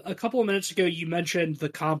 a couple of minutes ago you mentioned the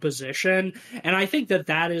composition, and I think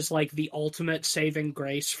that is like the ultimate saving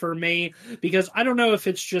grace for me, because I don't know if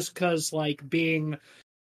it's just because like being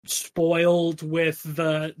spoiled with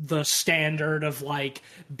the standard of like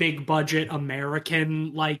big budget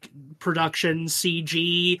American like production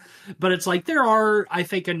CG, but it's like there are, I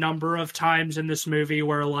think, a number of times in this movie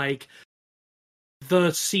where like the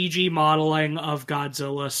CG modeling of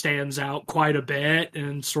Godzilla stands out quite a bit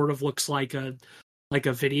and sort of looks like a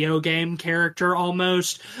video game character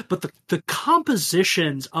almost, but the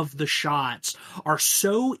compositions of the shots are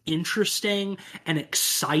so interesting and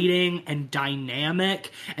exciting and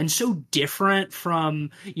dynamic and so different from,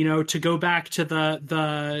 to go back to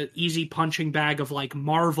the easy punching bag of like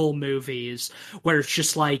Marvel movies where it's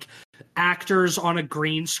just like actors on a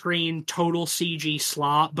green screen, total CG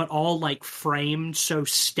slop, but all like framed so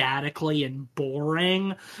statically and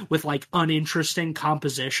boring with like uninteresting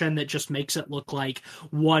composition that just makes it look like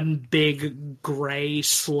one big gray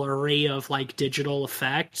slurry of like digital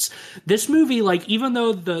effects. This movie, like, even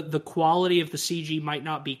though the quality of the CG might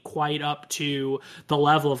not be quite up to the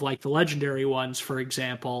level of like the legendary ones, for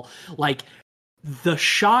example, like the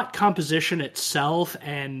shot composition itself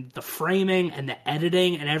and the framing and the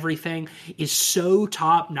editing and everything is so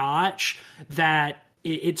top notch that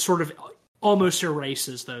it sort of almost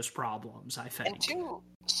erases those problems, I think. And two,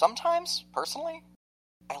 sometimes, personally,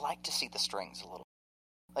 I like to see the strings a little.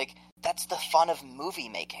 Like, that's the fun of movie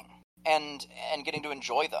making and getting to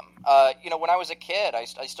enjoy them. When I was a kid, I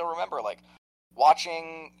still remember, like,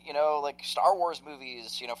 watching, like, Star Wars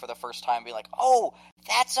movies, for the first time, being like, oh,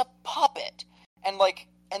 that's a puppet! And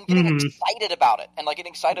getting excited about it, and like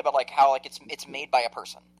getting excited about like how like it's made by a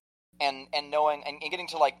person, and knowing and getting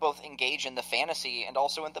to like both engage in the fantasy and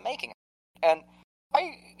also in the making. And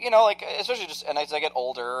I especially just and as I get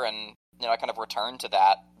older and I kind of return to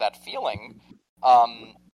that feeling,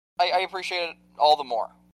 I appreciate it all the more.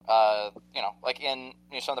 Like in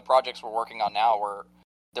some of the projects we're working on now, where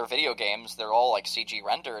they're video games, they're all like CG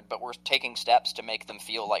rendered, but we're taking steps to make them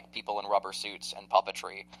feel like people in rubber suits and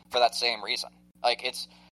puppetry for that same reason. Like, it's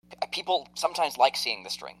people sometimes like seeing the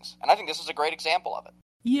strings, and I think this is a great example of it.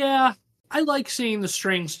 Yeah, I like seeing the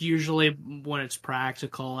strings usually when it's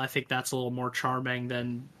practical. I think that's a little more charming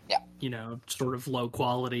than, sort of low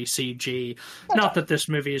quality CG. Not that this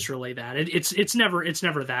movie is really that. It's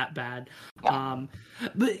never that bad. No.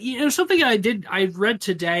 But something I read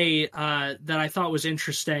today that I thought was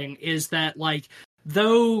interesting is that like,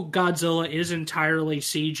 though Godzilla is entirely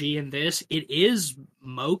CG in this, it is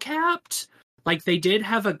mocapped. Like, they did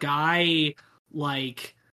have a guy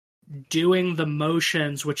like doing the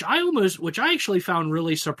motions, which I actually found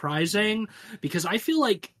really surprising, because I feel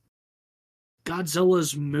like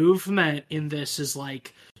Godzilla's movement in this is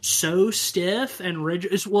like so stiff and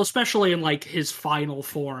rigid, well, especially in like his final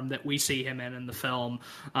form that we see him in the film.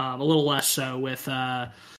 A little less so with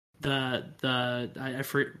I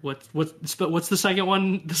forget what's the second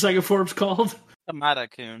one? The second form's called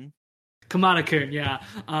Kamada-kun, yeah.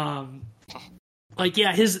 Like,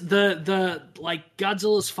 yeah, the like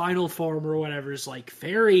Godzilla's final form or whatever is like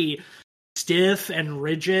very stiff and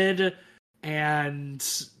rigid and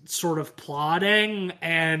sort of plodding.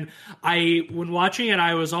 And when watching it,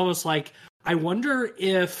 I was almost like, I wonder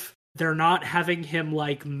if they're not having him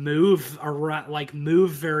like move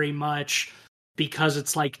very much because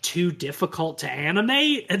it's like too difficult to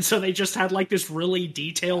animate, and so they just had like this really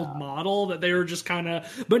detailed model that they were just kind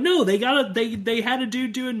of. But no, they had a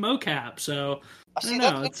dude doing mocap, so. See,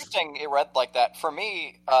 that's interesting. It read like that for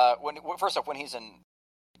me. When he's in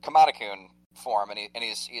Kamada-kun form and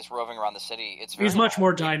he's roving around the city, he's much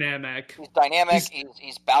more dynamic. He's dynamic.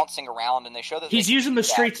 He's bouncing around, and they show that he's using the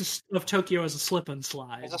streets of Tokyo as a slip and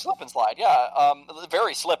slide. It's a slip and slide, yeah.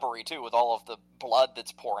 Very slippery too, with all of the blood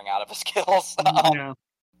that's pouring out of his gills. Yeah.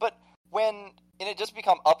 But when it does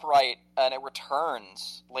become upright and it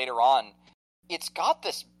returns later on, it's got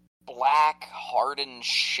this black hardened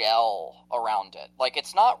shell around it. Like,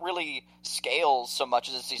 it's not really scales so much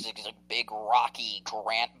as it's these like big rocky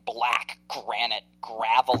black granite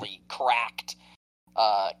gravelly cracked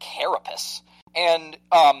carapace, and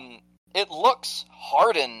it looks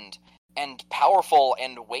hardened and powerful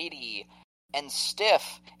and weighty and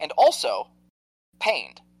stiff and also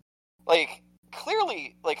pained. Like,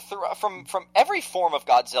 clearly, like, from every form of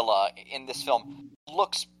Godzilla in this film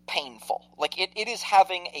looks painful. Like, it is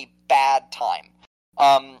having a bad time.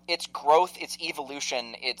 Its growth, its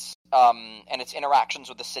evolution, and its interactions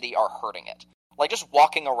with the city are hurting it. Like, just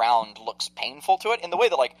walking around looks painful to it in the way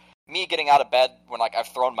that, like, me getting out of bed when, like, I've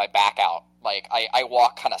thrown my back out. Like, I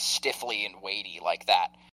walk kind of stiffly and weighty like that.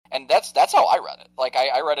 And that's how I read it. Like,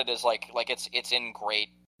 I read it as, like it's in great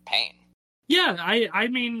pain. Yeah, I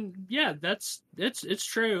mean, yeah, it's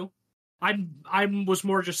true. I was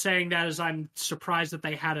more just saying that as I'm surprised that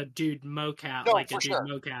they had a dude mocap, No, like a for dude sure.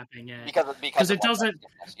 mocapping it, Because it doesn't,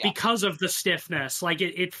 yeah. because of the stiffness. Like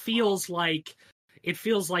it feels like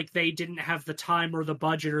they didn't have the time or the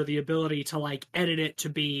budget or the ability to like edit it to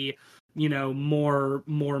be, you know, more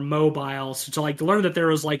mobile. So to like learn that there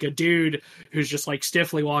was like a dude who's just like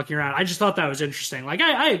stiffly walking around, I just thought that was interesting. Like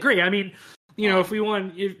I agree. I mean, you know, if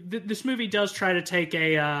this movie does try to take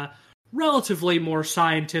a relatively more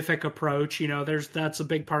scientific approach, you know, that's a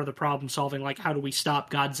big part of the problem solving. Like, how do we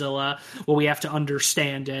stop Godzilla? Well, we have to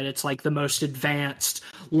understand it. It's like the most advanced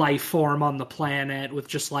life form on the planet with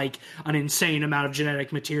just like an insane amount of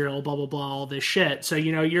genetic material, blah blah blah, all this shit. So,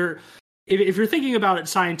 you know, if you're thinking about it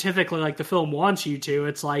scientifically, like the film wants you to,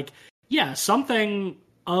 it's like, yeah, something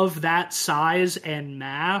of that size and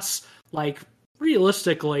mass, like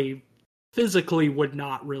realistically, physically would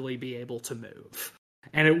not really be able to move.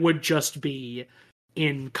 And it would just be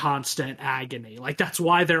in constant agony. Like, that's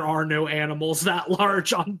why there are no animals that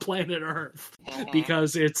large on planet Earth.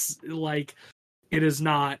 Because it's, like, it is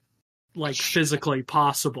not, like, physically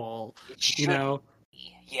possible, you know?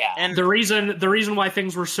 Yeah. And the reason why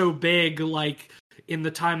things were so big, like, in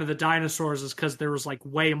the time of the dinosaurs is because there was, like,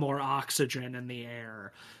 way more oxygen in the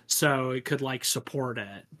air. So it could like support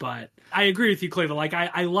it. But I agree with you, Cleveland. Like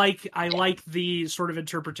I like the sort of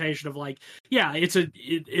interpretation of like, yeah, it's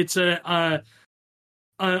an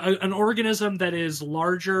organism that is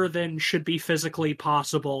larger than should be physically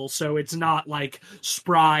possible, so it's not like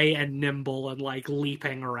spry and nimble and like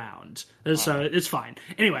leaping around. So it's fine.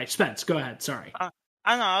 Anyway, Spence, go ahead. Sorry. I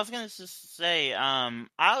don't know. I was gonna just say, I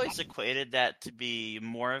always equated that to be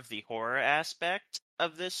more of the horror aspect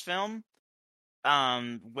of this film.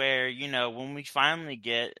 Where, you know, when we finally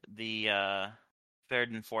get the third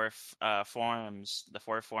and fourth forms, the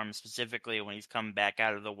fourth form specifically, when he's come back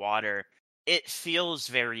out of the water, it feels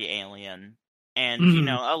very alien. And, you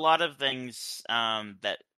know, a lot of things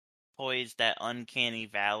that poise that uncanny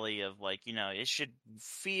valley of, like, you know, it should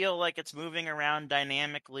feel like it's moving around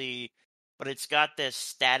dynamically, but it's got this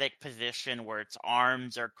static position where its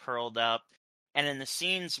arms are curled up. And in the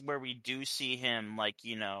scenes where we do see him, like,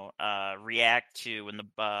 you know, react to when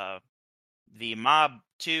the Mob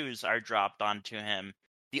 2s are dropped onto him,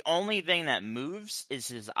 the only thing that moves is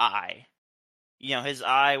his eye. You know, his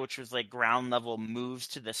eye, which was, like, ground level, moves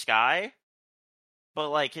to the sky.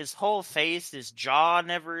 But, like, his whole face, his jaw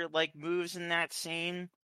never, like, moves in that scene.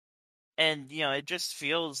 And, you know, it just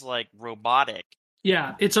feels, like, robotic.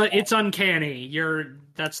 Yeah, it's uncanny.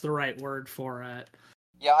 That's the right word for it.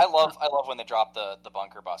 Yeah, I love when they drop the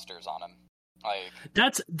bunker busters on him. Like,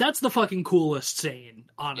 that's the fucking coolest scene,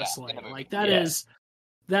 honestly. Yeah, like that is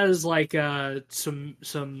like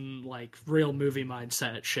some like real movie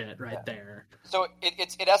mindset shit right there. So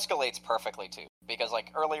it escalates perfectly too, because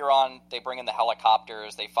like earlier on they bring in the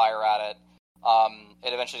helicopters, they fire at it.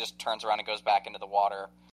 It eventually just turns around and goes back into the water.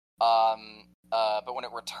 But when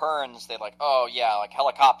it returns, they like, oh yeah, like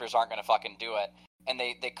helicopters aren't gonna fucking do it. And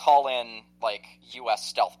they call in, like, U.S.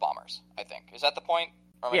 stealth bombers, I think. Is that the point?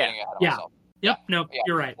 Or am I getting ahead of myself? Yep, no,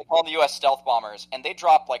 you're right. They call in the U.S. stealth bombers, and they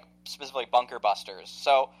drop, like, specifically bunker busters.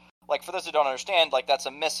 So, like, for those who don't understand, like, that's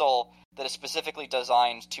a missile that is specifically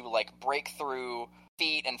designed to, like, break through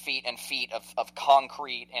feet and feet and feet of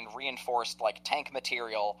concrete and reinforced, like, tank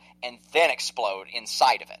material, and then explode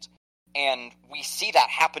inside of it. And we see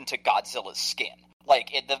that happen to Godzilla's skin.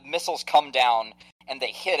 Like, the missiles come down, and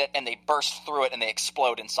they hit it, and they burst through it, and they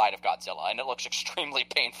explode inside of Godzilla, and it looks extremely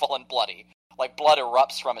painful and bloody. Like, blood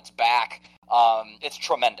erupts from its back. It's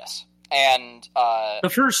tremendous. And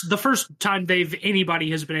the first time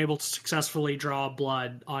anybody has been able to successfully draw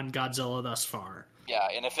blood on Godzilla thus far. Yeah,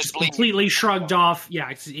 and if it's completely shrugged off,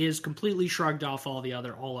 it is completely shrugged off all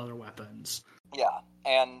other weapons. Yeah,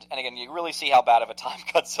 and again, you really see how bad of a time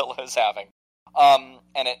Godzilla is having. And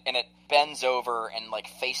it bends over and like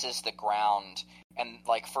faces the ground, and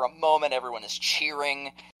like for a moment everyone is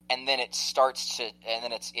cheering, and then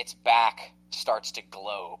its back starts to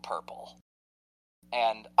glow purple.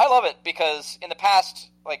 And I love it because in the past,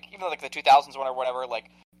 like even like the 2000s or whatever, like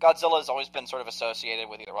Godzilla has always been sort of associated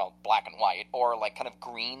with either black and white or like kind of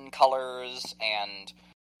green colors and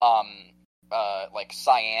like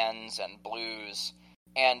cyans and blues.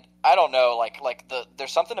 And I don't know, like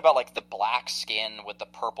there's something about like the black skin with the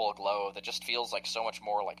purple glow that just feels like so much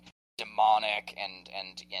more like demonic and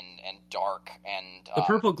dark. And the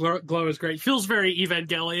purple glow is great. Feels very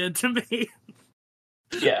Evangelion to me.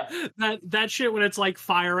 Yeah. that shit when it's like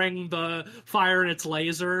firing its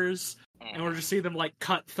lasers, and we're just seeing them like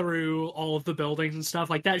cut through all of the buildings and stuff.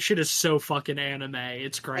 Like that shit is so fucking anime.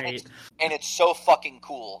 It's great. And it's so fucking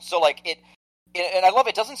cool. So like it and I love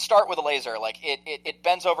it. It doesn't start with a laser. Like it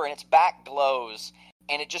bends over and its back glows,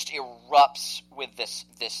 and it just erupts with this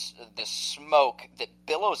smoke that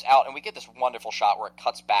billows out, and we get this wonderful shot where it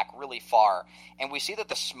cuts back really far, and we see that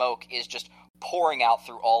the smoke is just pouring out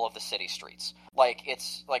through all of the city streets. Like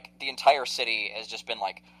it's like the entire city has just been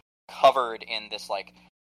like covered in this like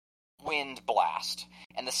wind blast,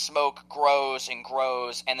 and the smoke grows and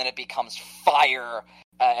grows, and then it becomes fire,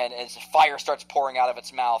 and as fire starts pouring out of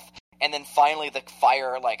its mouth. And then finally the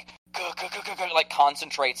fire like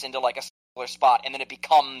concentrates into like a singular spot, and then it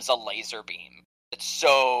becomes a laser beam. It's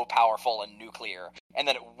so powerful and nuclear. And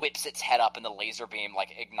then it whips its head up, and the laser beam like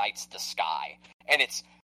ignites the sky. And it's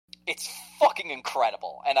fucking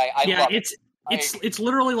incredible. And I love it. It's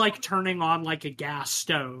literally like turning on like a gas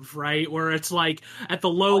stove, right? Where it's like at the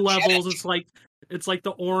low levels, it's like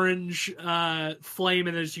the orange flame,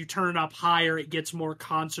 and as you turn up higher, it gets more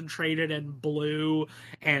concentrated and blue,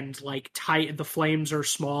 and like tight. The flames are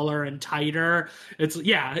smaller and tighter. It's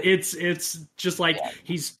just like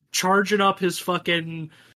he's charging up his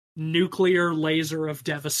fucking nuclear laser of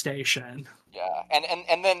devastation. Yeah,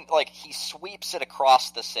 and then like he sweeps it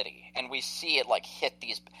across the city, and we see it like hit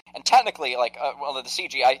these. And technically, like the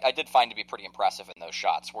CG I did find to be pretty impressive in those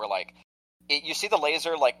shots, where like you see the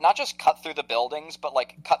laser like not just cut through the buildings, but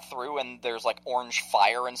like cut through, and there's like orange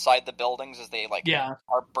fire inside the buildings as they like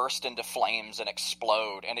are burst into flames and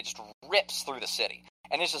explode, and it just rips through the city.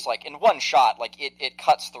 And it's just like in one shot, like it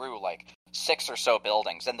cuts through like 6 or so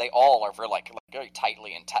buildings, and they all are very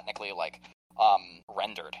tightly and technically like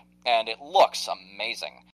rendered, and it looks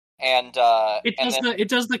amazing. And it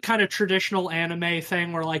does the kind of traditional anime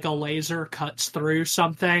thing where like a laser cuts through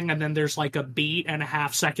something, and then there's like a beat, and a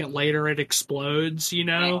half second later it explodes. You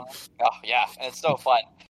know? Oh yeah, and it's so fun.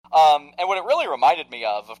 And what it really reminded me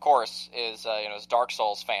of course, is as Dark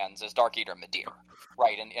Souls fans, is Dark Eater Midir,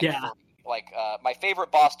 right? And like my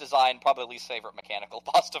favorite boss design, probably least favorite mechanical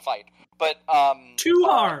boss to fight, but too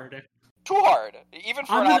hard. Too hard, even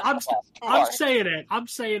for I'm saying it. I'm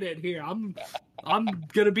saying it here. I'm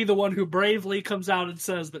gonna be the one who bravely comes out and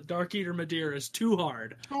says that Dark Eater Midir is too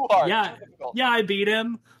hard. Too hard. Yeah, I beat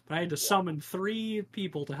him, but I had to summon 3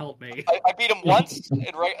 people to help me. I beat him once.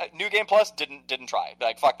 New Game Plus didn't try.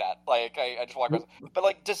 Like fuck that. Like I just walked. But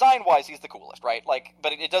like design wise, he's the coolest, right? Like,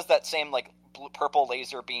 but it does that same like purple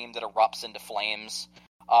laser beam that erupts into flames.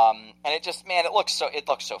 And it just it looks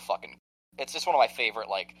so fucking. It's just one of my favorite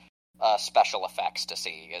like. Special effects to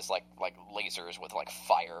see is like lasers with like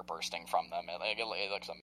fire bursting from them. It looks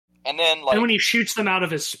and then like and when he shoots them out of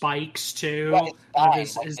his spikes too, out of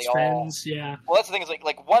his fins. Yeah. Well, that's the thing is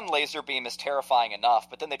like one laser beam is terrifying enough,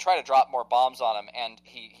 but then they try to drop more bombs on him, and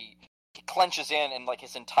he clenches in, and like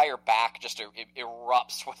his entire back just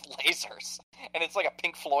erupts with lasers, and it's like a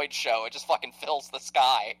Pink Floyd show. It just fucking fills the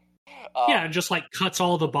sky. And just like cuts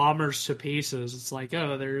all the bombers to pieces. It's like,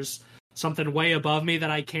 oh, there's something way above me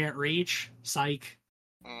that I can't reach. Psych.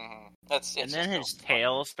 Mm-hmm. And then his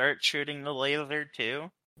tail starts shooting the laser too.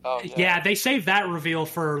 Oh yeah, they saved that reveal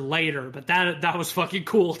for later, but that was fucking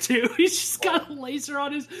cool too. He's just got a laser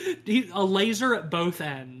on a laser at both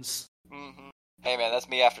ends. Mm-hmm. Hey man, that's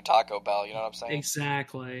me after Taco Bell. You know what I'm saying?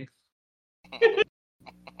 Exactly.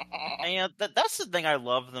 And that's the thing I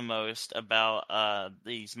love the most about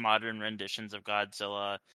these modern renditions of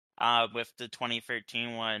Godzilla. With the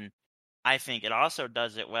 2013 one, I think it also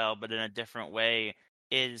does it well, but in a different way,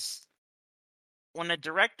 is when a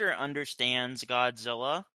director understands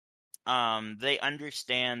Godzilla, they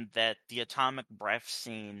understand that the atomic breath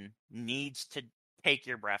scene needs to take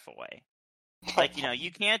your breath away. Like,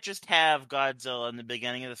 you can't just have Godzilla in the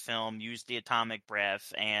beginning of the film use the atomic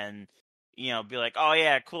breath and, be like, oh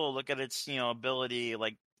yeah, cool, look at its, ability,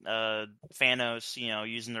 like, Thanos,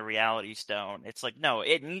 using the reality stone. It's like, no,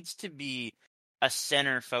 it needs to be a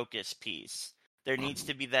center focus piece. There needs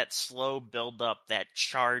to be that slow build up, that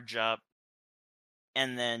charge up,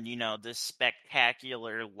 and then, this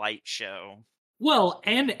spectacular light show. Well,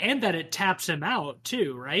 and that it taps him out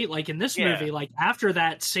too, right? Like in this movie, like after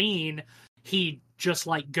that scene, he just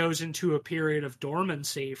like goes into a period of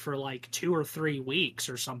dormancy for like 2 or 3 weeks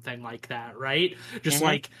or something like that, right? Just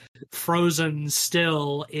like frozen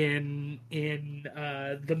still in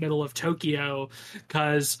the middle of Tokyo,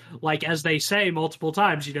 because like as they say multiple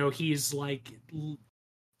times, he's like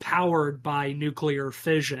powered by nuclear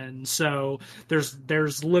fission, so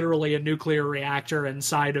there's literally a nuclear reactor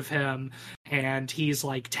inside of him, and he's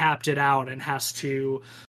like tapped it out and has to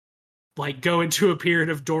like go into a period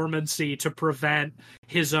of dormancy to prevent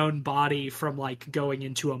his own body from like going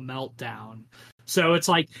into a meltdown. So it's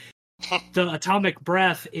like the atomic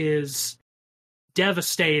breath is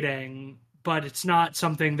devastating, but it's not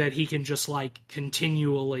something that he can just like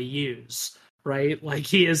continually use. Right? Like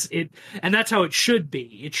he is it, and that's how it should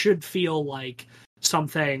be. It should feel like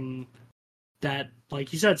something that,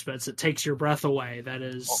 like you said, Spence, it takes your breath away. That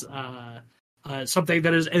is something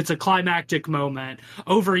that it's a climactic moment.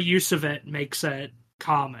 Overuse of it makes it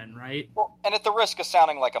common, right? Well, and at the risk of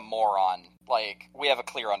sounding like a moron, like we have a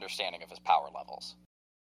clear understanding of his power levels.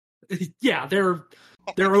 Yeah, they're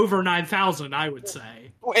over 9,000, I would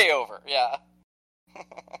say. Way over, yeah.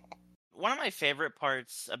 One of my favorite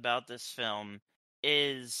parts about this film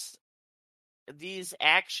is these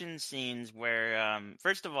action scenes where,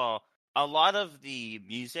 first of all, a lot of the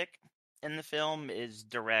music in the film is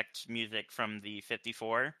direct music from the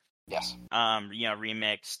 54. Yes.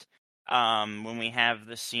 Remixed. When we have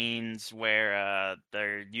the scenes where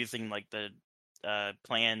they're using like the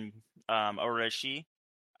plan Orochi,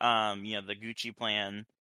 the Gucci plan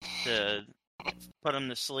to put him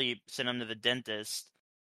to sleep, send him to the dentist.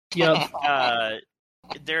 Yep.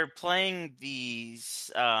 They're playing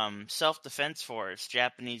these self-defense force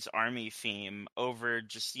Japanese army theme over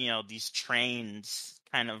just these trains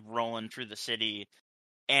kind of rolling through the city,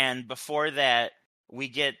 and before that we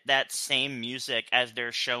get that same music as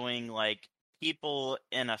they're showing like people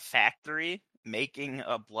in a factory making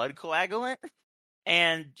a blood coagulant,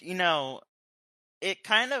 and it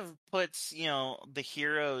kind of puts, the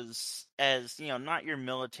heroes as, not your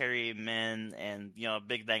military men and, a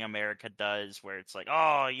big thing America does where it's like,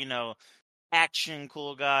 oh, action,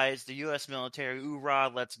 cool guys, the U.S. military,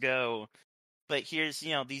 hoorah, let's go. But here's,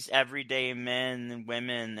 these everyday men and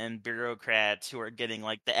women and bureaucrats who are getting,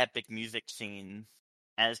 like, the epic music scene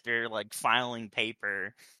as they're, like, filing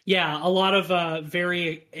paper. Yeah, a lot of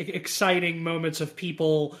very exciting moments of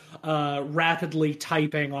people rapidly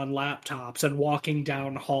typing on laptops and walking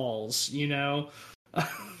down halls,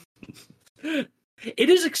 It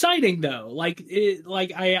is exciting though. Like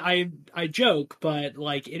I joke, but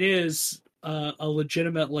like it is a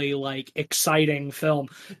legitimately like exciting film.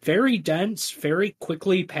 Very dense, very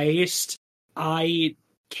quickly paced. I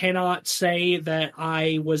cannot say that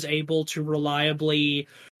I was able to reliably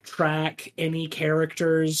track any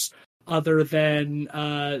characters other than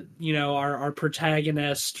our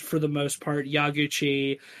protagonist, for the most part,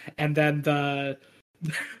 Yaguchi, and then the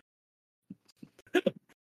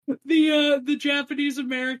Japanese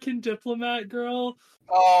American diplomat girl.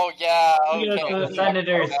 Oh yeah, okay. The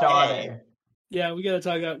senator's daughter. Yeah, we gotta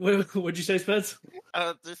talk about what'd you say, Spence?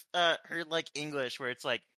 Her like English where it's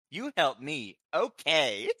like, you help me,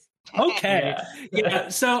 okay. Okay. Yeah.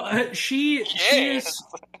 So she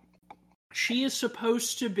is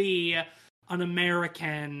supposed to be an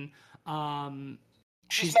American.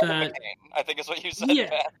 She's the I think is what you said.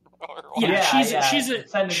 Yeah. She's a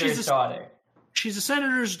senator's daughter. She's a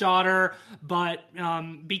senator's daughter, but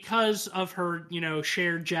because of her,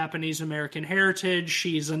 shared Japanese-American heritage,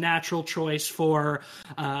 she's a natural choice for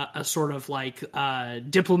a sort of like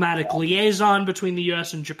diplomatic liaison between the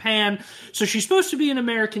U.S. and Japan. So she's supposed to be an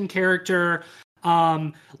American character.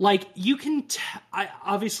 Like you can,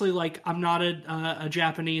 obviously, like I'm not a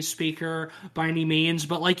Japanese speaker by any means,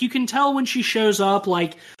 but like you can tell when she shows up,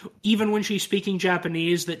 like even when she's speaking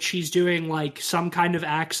Japanese, that she's doing like some kind of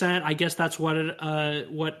accent. I guess that's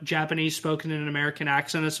what Japanese spoken in an American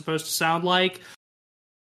accent is supposed to sound like.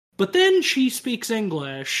 But then she speaks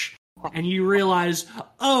English, and you realize,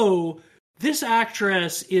 oh, this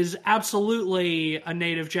actress is absolutely a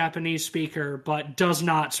native Japanese speaker, but does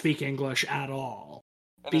not speak English at all.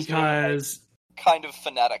 And because kind of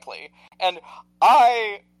phonetically. And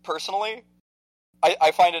I, personally,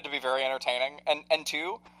 I find it to be very entertaining. And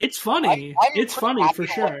two, it's funny. It's funny for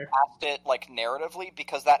sure. Past it, like, narratively,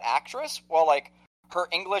 because that actress, well, like, her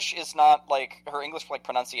English is not, like, her English, like,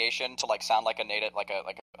 pronunciation to, like, sound like a native, like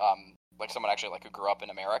someone actually, like, who grew up in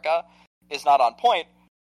America, is not on point,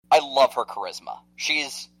 I love her charisma.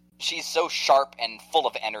 She's so sharp and full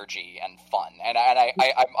of energy and fun, and I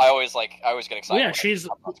always get excited. Yeah, when she's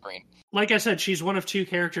on screen. Like I said, she's one of two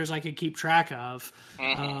characters I could keep track of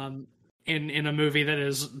in a movie that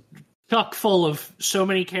is chock full of so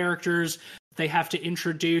many characters. They have to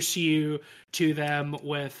introduce you to them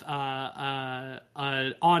with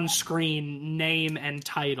an on-screen name and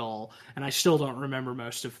title, and I still don't remember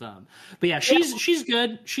most of them. But yeah, she's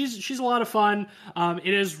good. She's a lot of fun.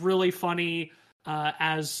 It is really funny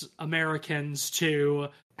as Americans to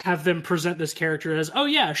have them present this character as, oh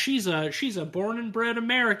yeah, she's a born and bred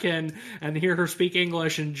American, and hear her speak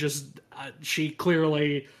English, and just she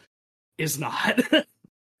clearly is not.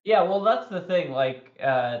 Yeah, well, that's the thing. Like,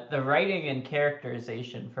 the writing and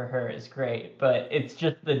characterization for her is great, but it's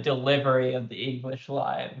just the delivery of the English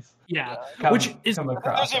lines. Yeah, come There's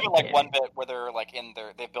across. even like one bit where they're like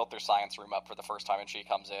they've built their science room up for the first time, and she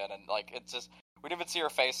comes in, and like it's just, we didn't even see her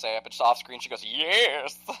face say it, but just off screen she goes,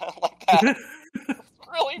 "Yes," like that. It's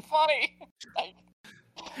really funny.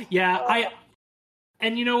 Yeah,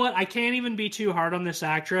 and you know what? I can't even be too hard on this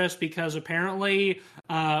actress, because apparently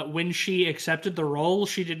when she accepted the role,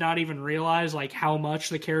 she did not even realize like how much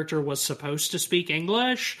the character was supposed to speak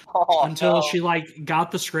English until she like got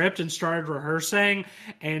the script and started rehearsing,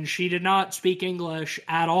 and she did not speak English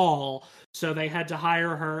at all. So they had to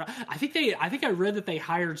hire her. I think I read that they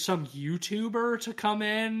hired some YouTuber to come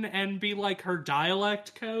in and be like her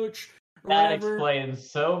dialect coach. That explains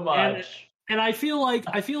so much. And I feel like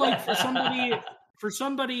for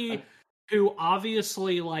somebody who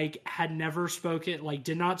obviously like had never spoken, like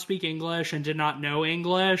did not speak English and did not know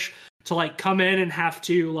English, to like come in and have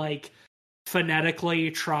to like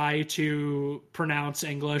phonetically try to pronounce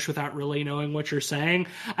English without really knowing what you're saying,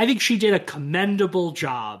 I think she did a commendable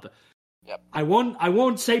job. Yep. I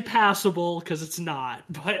won't say passable, because it's not,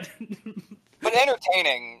 but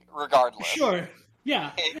entertaining regardless. Sure.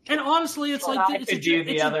 Yeah. And honestly, it's like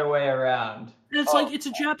the other way around. It's like, it's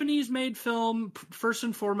a Japanese-made film, first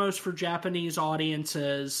and foremost for Japanese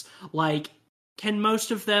audiences. Like, can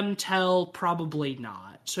most of them tell? Probably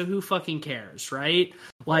not. So who fucking cares, right?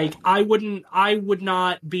 Like, I would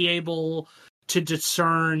not be able to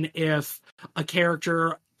discern if a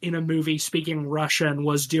character in a movie speaking Russian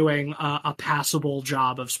was doing a passable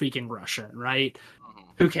job of speaking Russian, right?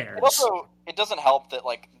 Who cares? And also, it doesn't help that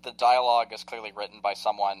like the dialogue is clearly written by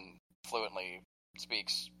someone fluently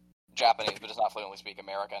speaks Japanese, but does not fluently speak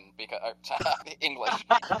American, because English.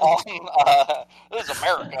 This is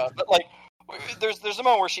America, but like, there's a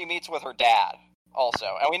moment where she meets with her dad also,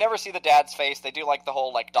 and we never see the dad's face. They do like the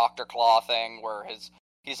whole like Dr. Claw thing, where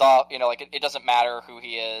he's all, you know, like it doesn't matter who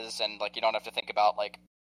he is, and like you don't have to think about like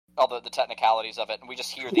all the technicalities of it, and we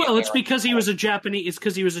just hear the Well, it's because he was a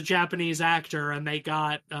Japanese actor, and they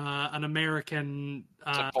got an American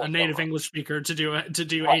a native English speaker to do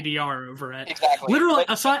ADR over it. Exactly. Literally,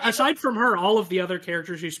 aside from her, all of the other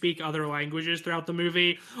characters who speak other languages throughout the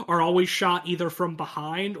movie are always shot either from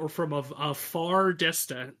behind or from a far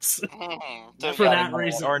distance. Mm-hmm. For that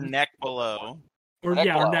reason, or neck below, or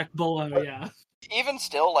neck below. Yeah. Even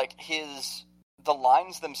still, like the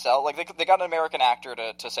lines themselves, like they got an American actor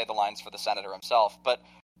to say the lines for the senator himself, but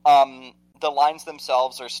the lines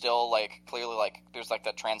themselves are still like clearly like there's like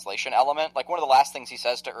that translation element. Like one of the last things he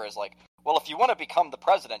says to her is like, "Well, if you want to become the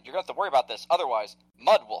president, you're gonna have to worry about this. Otherwise,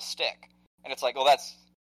 mud will stick." And it's like, well, that's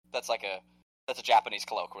a Japanese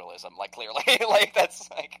colloquialism. Like clearly, like that's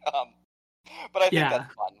like But I think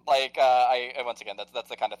that's fun. Like once again, that's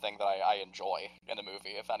the kind of thing that I enjoy in a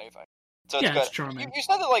movie, if anything. So it's good. It's charming. You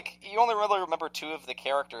said that like you only really remember two of the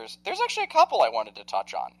characters. There's actually a couple I wanted to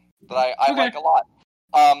touch on that I like a lot.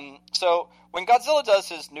 So when Godzilla does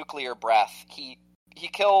his nuclear breath, he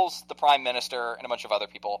kills the Prime Minister and a bunch of other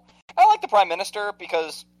people. I like the Prime Minister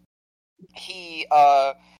because he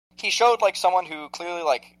showed like someone who clearly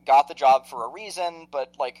like got the job for a reason,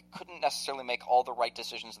 but like couldn't necessarily make all the right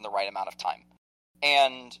decisions in the right amount of time.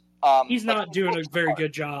 And he's not doing a very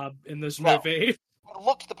good job in this movie.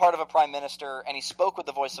 Looked the part of a prime minister, and he spoke with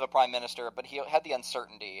the voice of a prime minister, but he had the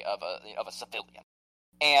uncertainty of a civilian.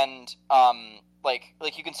 And like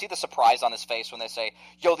you can see the surprise on his face when they say,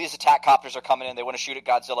 "Yo, these attack copters are coming in. They want to shoot at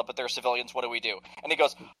Godzilla, but they're civilians. What do we do?" And he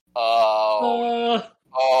goes, "Oh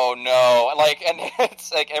no!" And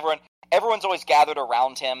it's like everyone's always gathered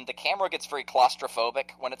around him. The camera gets very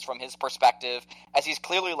claustrophobic when it's from his perspective, as he's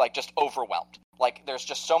clearly like just overwhelmed. Like there's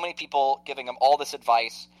just so many people giving him all this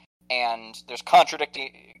advice. And there's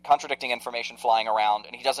contradicting information flying around,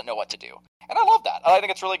 and he doesn't know what to do. And I love that. I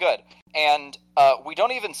think it's really good. And we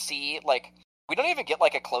don't even see, like, We don't even get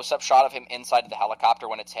like a close-up shot of him inside of the helicopter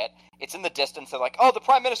when it's hit. It's in the distance. They're like, oh, the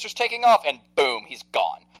Prime Minister's taking off, and boom, he's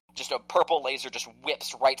gone. Just a purple laser just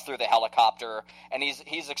whips right through the helicopter, and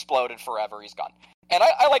he's exploded forever. He's gone. And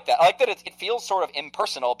I like that. I like that it feels sort of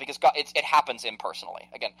impersonal because it happens impersonally.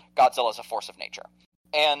 Again, Godzilla is a force of nature.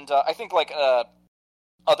 And I think like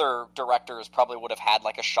other directors probably would have had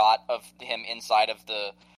like a shot of him inside of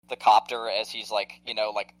the copter as he's like, you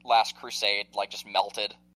know, like Last Crusade, like just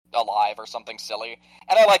melted alive or something silly.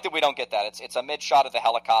 And I like that we don't get that. It's a mid shot of the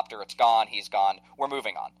helicopter. It's gone. He's gone. We're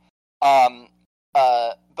moving on.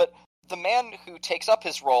 But the man who takes up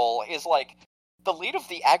his role is like the lead of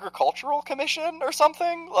the Agricultural Commission or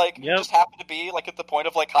something. Like, just happened to be like at the point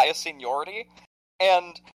of like highest seniority.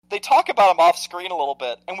 And they talk about him off screen a little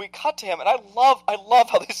bit, and we cut to him, and I love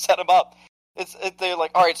how they set him up. They're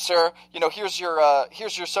like, all right, sir, you know, here's your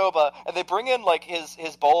soba, and they bring in like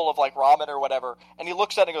his bowl of like ramen or whatever, and he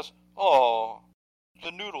looks at it and goes, oh,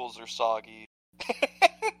 the noodles are soggy.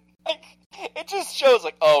 Like, it just shows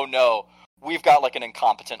like, oh no, we've got like an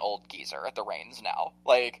incompetent old geezer at the reins now.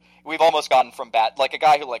 Like, we've almost gotten from bad, like a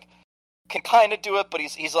guy who like can kind of do it, but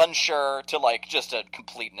he's unsure, to like just a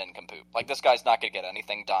complete nincompoop. Like, this guy's not going to get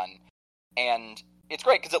anything done, and it's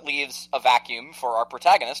great because it leaves a vacuum for our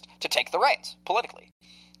protagonist to take the reins politically.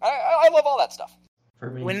 I love all that stuff. For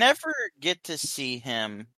me, We never get to see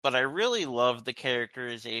him, but I really love the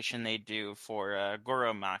characterization they do for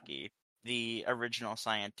Goromaki, the original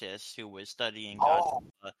scientist who was studying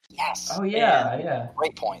Godzilla. Yes. oh yeah.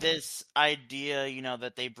 Great point. This idea, you know,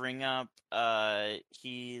 that they bring up,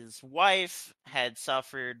 his wife had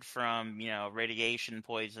suffered from, you know, radiation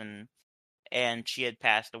poison, and she had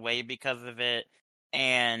passed away because of it.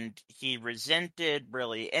 And he resented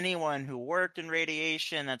really anyone who worked in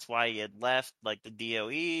radiation. That's why he had left, like, the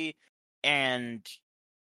DOE. And,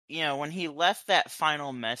 you know, when he left that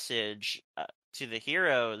final message to the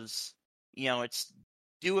heroes, you know, it's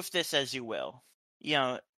do with this as you will. You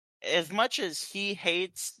know, as much as he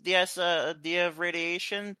hates the idea of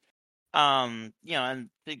radiation, you know, and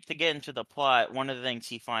to get into the plot, one of the things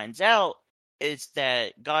he finds out is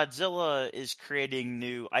that Godzilla is creating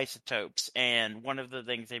new isotopes, and one of the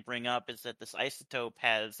things they bring up is that this isotope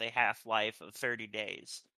has a half-life of 30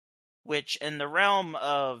 days, which in the realm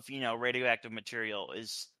of, you know, radioactive material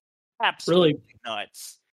is absolutely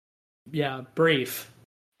nuts. Yeah, brief.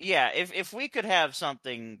 Yeah, if we could have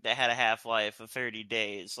something that had a half-life of 30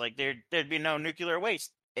 days, like there'd be no nuclear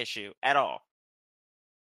waste issue at all.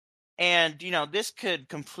 And, you know, this could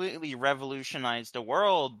completely revolutionize the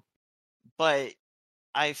world, but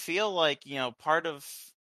I feel like, you know, part of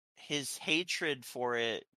his hatred for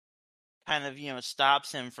it kind of, you know,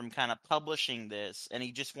 stops him from kind of publishing this, and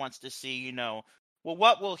he just wants to see, you know, well,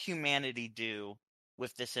 what will humanity do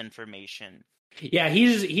with this information? Yeah,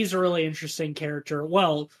 he's a really interesting character.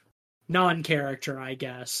 Well, non-character, I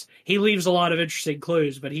guess. He leaves a lot of interesting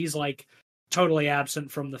clues, but he's like totally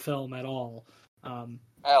absent from the film at all.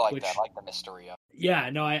 I like that. I like the mystery of it. Yeah,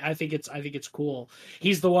 no, I think it's cool.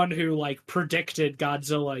 He's the one who like predicted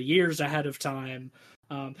Godzilla years ahead of time.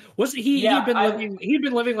 Was he? Yeah, he'd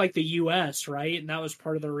been living like the U.S., right? And that was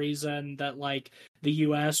part of the reason that like the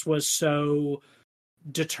U.S. was so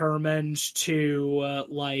determined to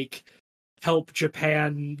like help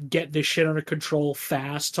Japan get this shit under control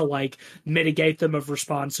fast, to like mitigate them of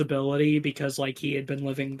responsibility, because like he had been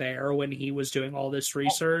living there when he was doing all this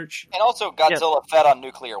research. And also, Godzilla fed on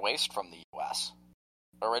nuclear waste from the U.S.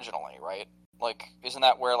 originally, right? Like, isn't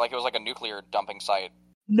that where like it was like a nuclear dumping site?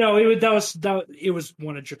 No, it was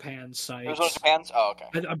one of Japan's sites. It was one of Japan's? Oh,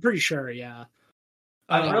 okay. I'm pretty sure, yeah.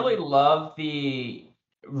 I really love the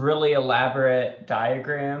really elaborate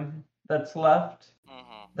diagram that's left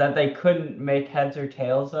that they couldn't make heads or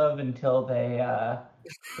tails of until they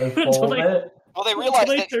fold it. Well, they realized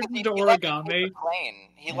that he left a paper crane.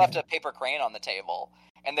 He left a paper crane on the table,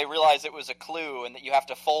 and they realized it was a clue, and that you have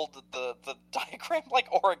to fold the diagram like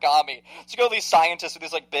origami. So you go these scientists with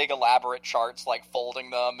these like big elaborate charts, like folding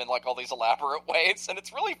them in like all these elaborate ways, and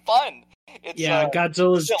it's really fun. It's,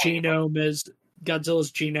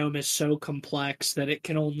 Godzilla's genome is so complex that it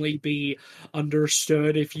can only be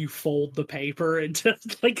understood if you fold the paper into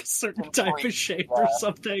like a certain type of shape or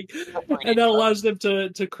something, and that allows them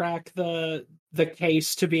to crack the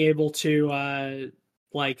case to be able to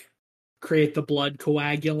like create the blood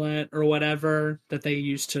coagulant or whatever that they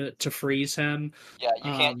use to freeze him. Yeah,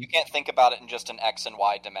 you can't think about it in just an X and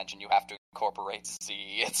Y dimension. You have to incorporate Z.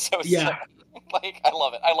 It's so sick. Like, I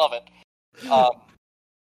love it.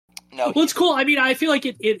 No, well, it's cool. I mean, I feel like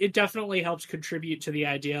it definitely helps contribute to the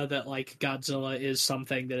idea that like Godzilla is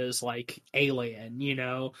something that is like alien, you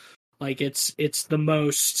know, like it's the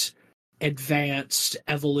most advanced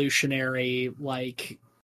evolutionary like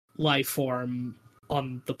life form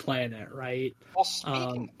on the planet, right? Well,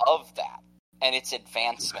 speaking of that, and its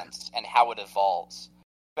advancements and how it evolves,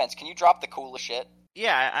 Spence, can you drop the coolest shit?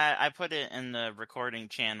 Yeah, I put it in the recording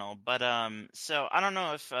channel, but so I don't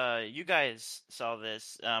know if you guys saw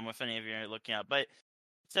this, if any of you are looking up, but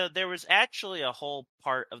so there was actually a whole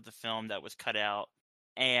part of the film that was cut out,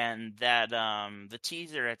 and that the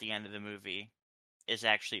teaser at the end of the movie is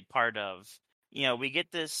actually part of. We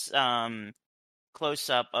get this close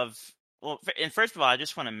up of, well, and first of all, I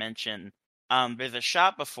just want to mention there's a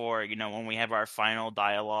shot before, when we have our final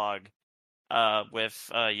dialogue with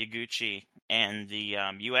Yaguchi and the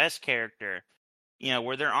U.S. character,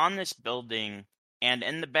 where they're on this building, and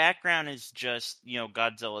in the background is just,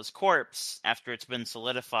 Godzilla's corpse after it's been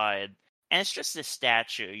solidified, and it's just this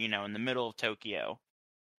statue, in the middle of Tokyo.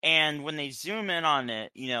 And when they zoom in on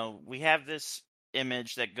it, we have this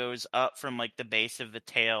image that goes up from like the base of the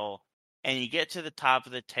tail, and you get to the top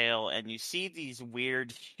of the tail, and you see these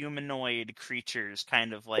weird humanoid creatures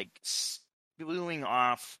kind of like spewing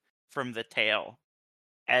off from the tail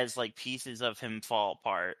as like pieces of him fall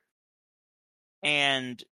apart.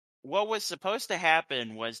 And what was supposed to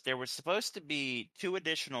happen was there was supposed to be 2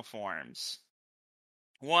 additional forms.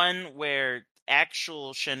 One where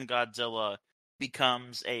actual Shin Godzilla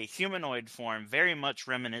becomes a humanoid form very much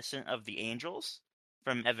reminiscent of the angels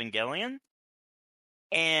from Evangelion.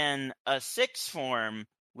 And a 6th form,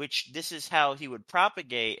 which this is how he would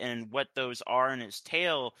propagate, and what those are in his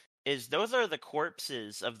tail is those are the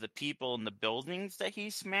corpses of the people in the buildings that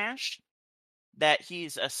he smashed, that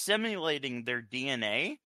he's assimilating their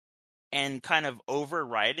DNA and kind of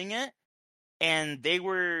overriding it, and they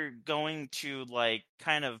were going to like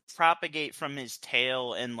kind of propagate from his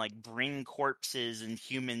tail and like bring corpses and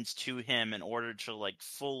humans to him in order to like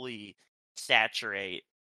fully saturate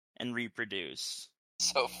and reproduce.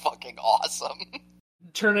 So fucking awesome.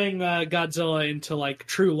 Turning Godzilla into like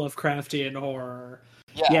true Lovecraftian horror.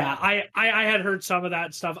 Yeah. I had heard some of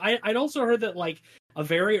that stuff. I'd also heard that like a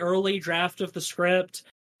very early draft of the script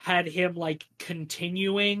had him like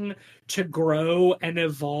continuing to grow and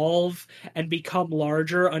evolve and become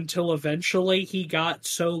larger until eventually he got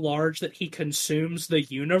so large that he consumes the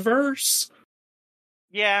universe.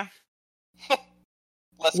 Yeah.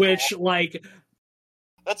 Which cool. like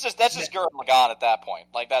that's just Gurren Lagann at that point.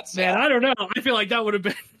 Like that's man, I don't know. I feel like that would have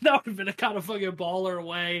been a kind of fucking baller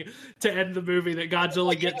way to end the movie, that Godzilla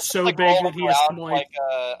like, gets just, so like, big that he has to like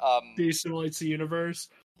destimulates the universe.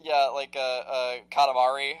 Yeah, like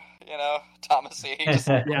Katamari, Tamasi, he just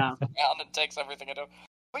Yeah. around and takes everything into him.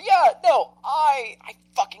 But yeah, no, I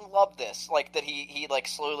fucking love this. Like that he like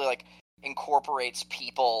slowly like incorporates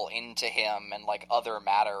people into him and like other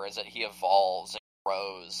matter as he evolves and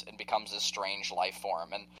grows and becomes this strange life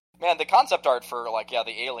form. And man, the concept art for like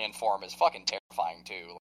the alien form is fucking terrifying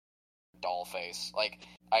too. Like, doll face. Like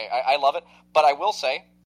I love it. But I will say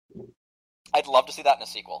I'd love to see that in a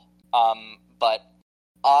sequel. But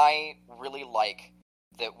I really like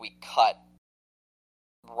that we cut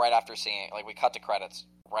right after seeing, like, we cut to credits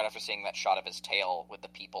right after seeing that shot of his tail with the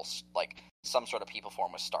people, like, some sort of people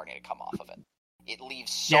form was starting to come off of it. It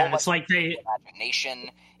leaves so much it's like they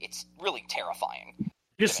imagination. It's really terrifying.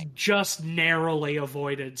 just narrowly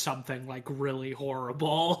avoided something like really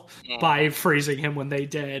horrible by freezing him when they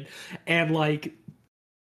did. And like,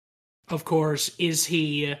 of course,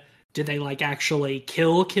 did they like actually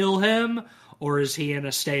kill him? Or is he in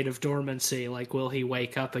a state of dormancy? Like, will he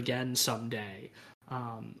wake up again someday?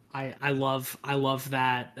 I love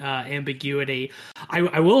that ambiguity.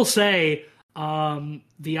 I will say,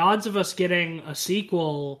 the odds of us getting a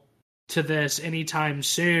sequel to this anytime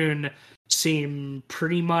soon seem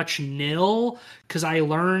pretty much nil, because I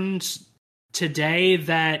learned today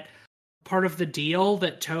that part of the deal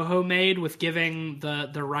that Toho made with giving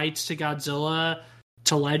the rights to Godzilla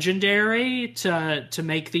to Legendary to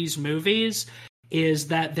make these movies is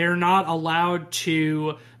that they're not allowed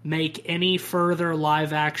to make any further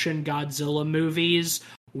live action Godzilla movies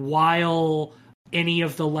while any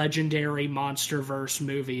of the Legendary MonsterVerse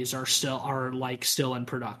movies are still in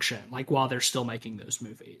production, like while they're still making those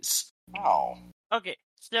movies. Oh. Okay.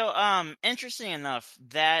 So interesting enough,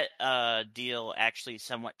 that deal actually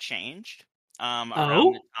somewhat changed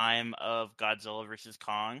around the time of Godzilla vs.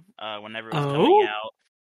 Kong, whenever it was coming out.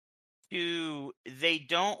 They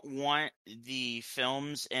don't want the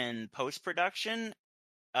films in post-production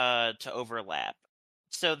to overlap.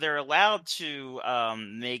 So they're allowed to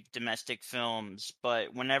make domestic films,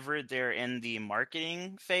 but whenever they're in the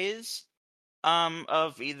marketing phase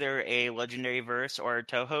of either a Legendary Verse or a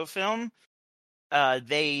Toho film,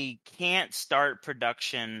 they can't start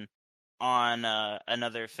production on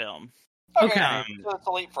another film. Okay. So it's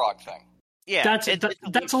a leapfrog thing. Yeah, That's it's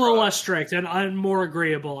a little less strict and more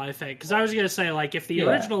agreeable, I think. Because I was gonna say, like, if the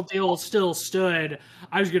original deal still stood,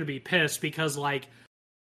 I was gonna be pissed because, like,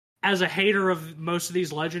 as a hater of most of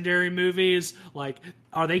these Legendary movies, like,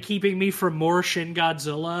 are they keeping me from more Shin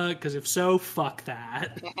Godzilla? Because if so, fuck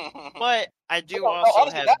that. But I do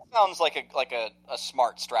honestly, have... that sounds like a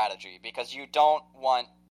smart strategy, because you don't want,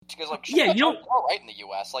 because like Shin Yeah, you Godzilla's don't- all right in the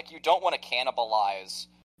US, like you don't want to cannibalize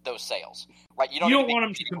those sales, right? You don't need to want be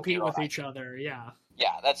them to competing compete your with own each IP. other, yeah.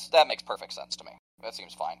 Yeah, that makes perfect sense to me. That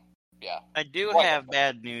seems fine. Yeah. I do Well, have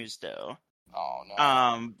bad news, though. Oh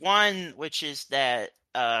no. One, which is that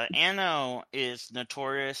Anno is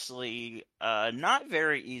notoriously not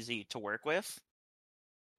very easy to work with.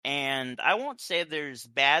 And I won't say there's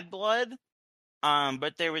bad blood,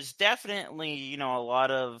 but there was definitely, a lot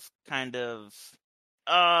of kind of,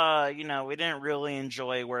 we didn't really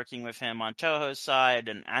enjoy working with him on Toho's side,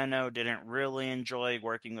 and Anno didn't really enjoy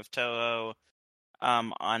working with Toho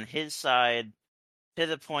on his side, to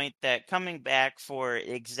the point that coming back for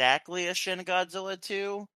exactly a Shin Godzilla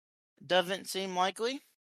 2 doesn't seem likely.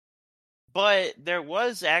 But there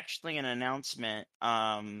was actually an announcement,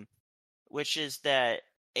 which is that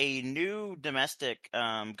a new domestic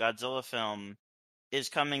Godzilla film is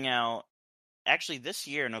coming out actually this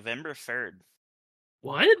year, November 3rd.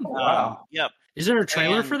 What? Wow. Yep. Is there a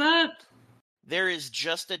trailer And for that? There is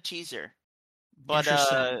just a teaser. But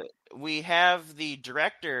Interesting. we have the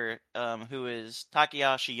director, who is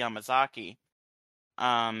Takahashi Yamazaki.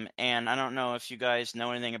 And I don't know if you guys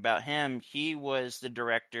know anything about him. He was the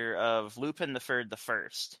director of Lupin the Third the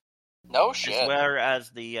First, No as shit. well as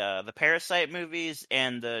the Parasite movies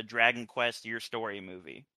and the Dragon Quest Your Story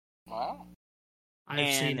movie. Wow.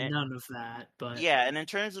 I've seen none of that, but Yeah, and in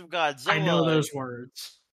terms of Godzilla, I know those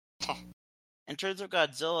words. in terms of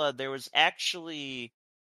Godzilla, there was actually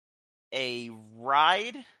a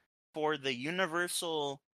ride for the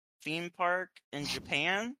Universal theme park in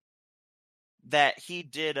Japan that he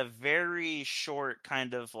did a very short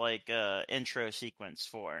kind of like intro sequence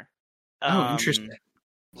for. Interesting.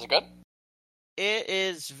 Is it good? It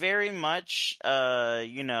is very much kind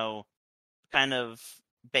of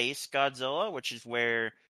base Godzilla, which is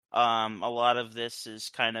where a lot of this is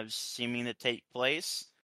kind of seeming to take place.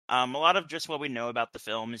 A lot of just what we know about the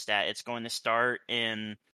film is that it's going to start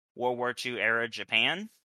in World War II era Japan,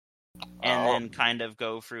 and then kind of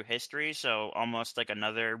go through history, so almost like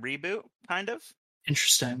another reboot, kind of.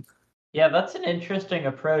 Interesting. Yeah, that's an interesting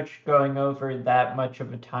approach, going over that much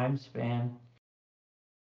of a time span.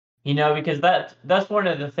 Because that's one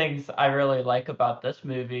of the things I really like about this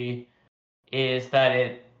movie, is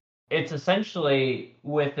that it's essentially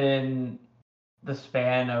within the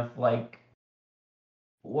span of like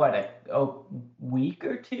what, a week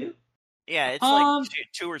or two. Yeah, it's like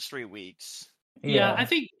 2 or 3 weeks. Yeah, I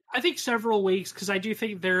think several weeks, because I do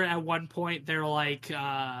think they're at one point they're like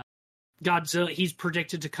Godzilla. He's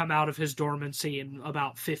predicted to come out of his dormancy in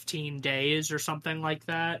about 15 days or something like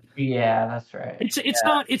that. Yeah, that's right.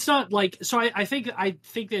 It's not like, so. I think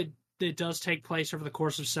that it does take place over the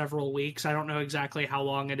course of several weeks. I don't know exactly how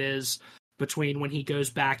long it is between when he goes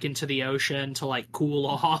back into the ocean to like cool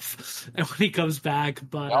off and when he comes back,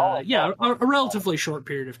 but a relatively short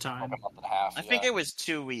period of time. Like a month and a half. I think it was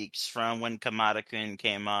 2 weeks from when Kamada-kun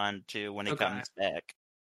came on to when he comes back.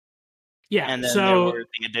 Yeah, and then there were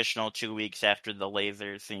the additional 2 weeks after the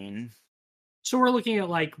laser scene. So we're looking at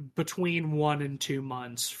like between 1 and 2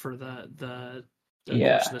 months for the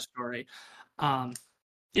course of the story. I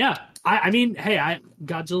mean, hey,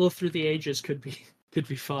 Godzilla Through the Ages could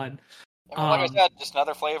be fun. Like I said, just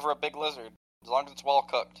another flavor of Big Lizard. As long as it's well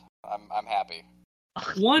cooked, I'm happy.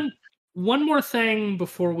 One more thing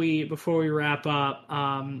before we wrap up,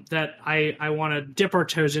 that I want to dip our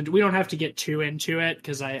toes into. We don't have to get too into it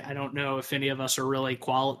because I don't know if any of us are really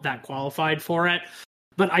qualified for it.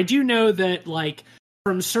 But I do know that, like,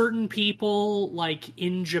 from certain people, like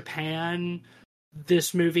in Japan,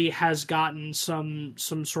 this movie has gotten some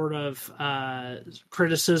sort of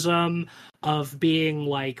criticism of being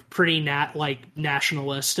like pretty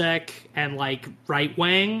nationalistic and like right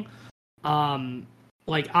wing.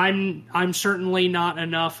 Like I'm certainly not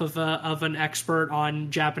enough of an expert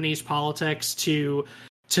on Japanese politics to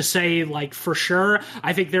say like for sure.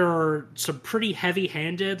 I think there are some pretty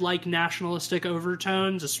heavy-handed like nationalistic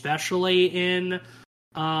overtones, especially in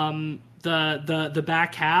the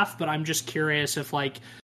back half, but I'm just curious if like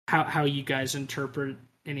how you guys interpret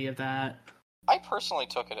any of that. I personally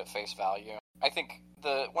took it at face value. I think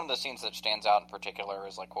one of the scenes that stands out in particular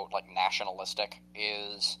is like, quote, like nationalistic,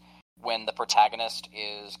 is when the protagonist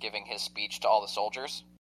is giving his speech to all the soldiers,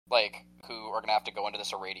 like who are gonna have to go into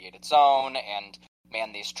this irradiated zone and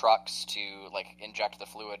man these trucks to like inject the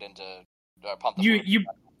fluid into pump the fluid.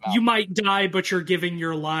 You might die, but you're giving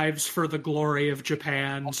your lives for the glory of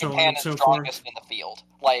Japan, and so Japan on and is so strongest forth. in the field,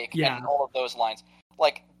 like Yeah. and all of those lines,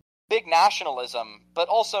 like big nationalism, but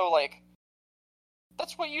also like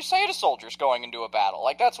that's what you say to soldiers going into a battle.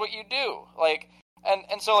 Like that's what you do. Like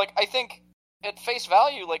and so like I think at face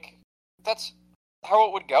value, like that's how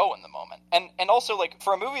it would go in the moment. And also like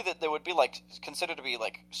for a movie that would be like considered to be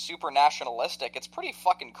like super nationalistic, it's pretty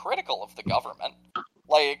fucking critical of the government.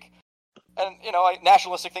 Like and you know, like,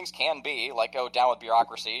 nationalistic things can be like down with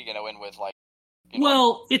bureaucracy, you know, in with like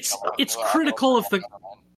Well, it's critical of the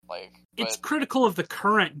government. Like it's critical of the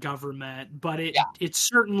current government, but it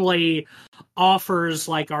certainly offers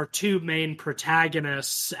like our two main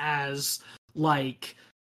protagonists as like,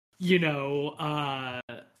 you know,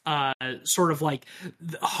 sort of like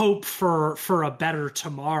hope for a better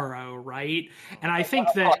tomorrow, right? And I think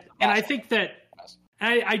that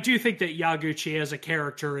I do think that Yaguchi as a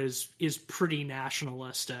character is pretty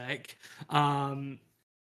nationalistic.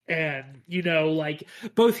 And you know, like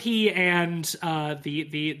both he and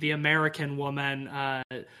the American woman,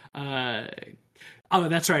 oh,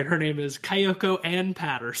 that's right, her name is Kayoko Ann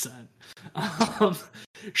Patterson.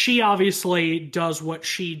 She obviously does what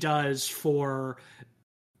she does for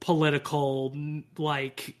political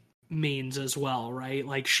like means as well, right?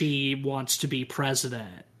 Like she wants to be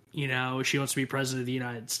president. You know, she wants to be president of the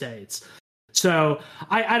United States. So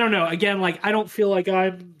I don't know. Again, like I don't feel like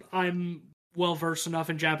I'm well versed enough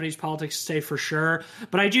in Japanese politics to say for sure,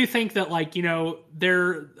 but I do think that like, you know,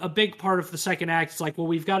 they're a big part of the second act. It's like, well,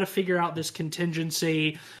 we've got to figure out this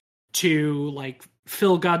contingency to like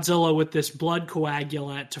fill Godzilla with this blood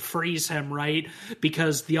coagulant to freeze him, right?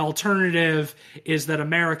 Because the alternative is that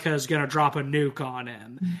America is going to drop a nuke on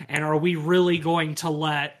him. And are we really going to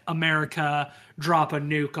let America drop a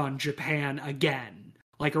nuke on Japan again?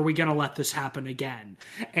 Like, are we going to let this happen again?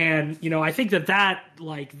 And, you know, I think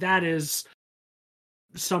that is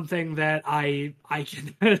something that I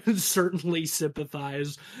can certainly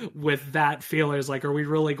sympathize with. That feeling is like, are we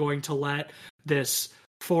really going to let this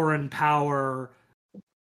foreign power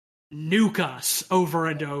nuke us over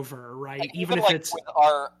and over, right? Like, even if like it's with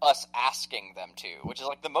us asking them to, which is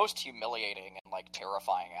like the most humiliating and like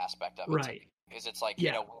terrifying aspect of it. Right. Is it's like,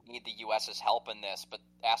 you know, we need the US's help in this, but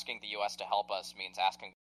asking the US to help us means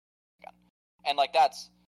asking again. And like that's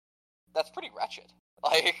pretty wretched.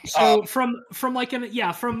 Like so from like an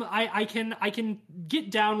I can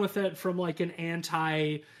get down with it from like an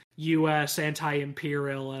anti-US,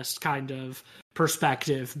 anti-imperialist kind of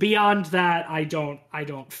perspective. Beyond that, I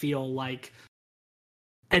don't feel like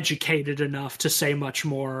educated enough to say much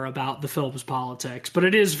more about the film's politics, but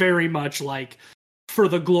it is very much like for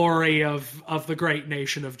the glory of the great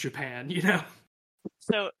nation of Japan, you know.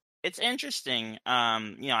 So it's interesting. You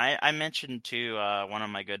know, I mentioned to one of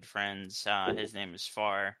my good friends, his name is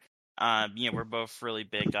Far. You know, we're both really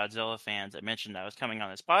big Godzilla fans. I mentioned I was coming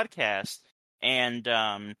on this podcast, and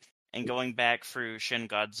going back through Shin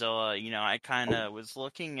Godzilla, you know, I kind of was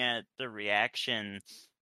looking at the reaction,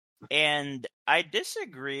 and I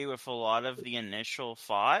disagree with a lot of the initial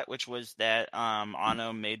thought, which was that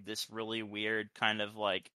Anno made this really weird kind of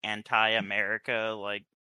like anti-America, like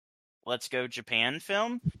let's go Japan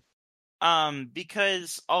film.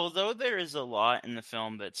 Because although there is a lot in the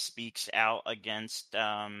film that speaks out against,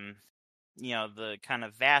 you know, the kind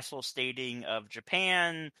of vassal stating of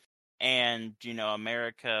Japan and, you know,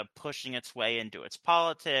 America pushing its way into its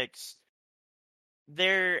politics,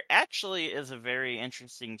 there actually is a very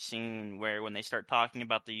interesting scene where when they start talking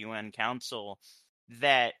about the UN Council,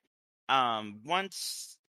 that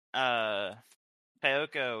once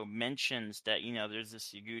Kayoko mentions that, you know, there's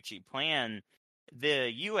this Yaguchi plan, the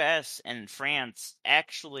US and France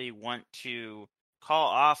actually want to call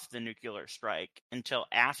off the nuclear strike until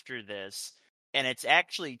after this, and it's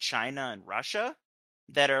actually China and Russia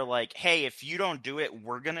that are like, hey, if you don't do it,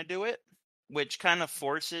 we're gonna do it, which kind of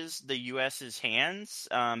forces the US's hands,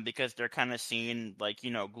 because they're kind of seen, like,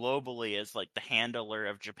 you know, globally as like the handler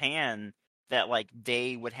of Japan, that like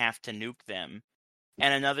they would have to nuke them.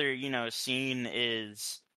 And another, you know, scene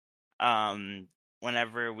is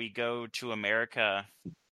whenever we go to America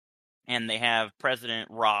and they have President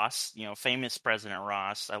Ross, you know, famous President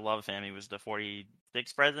Ross. I love him. He was the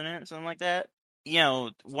 46th president, something like that. You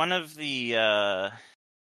know, one of the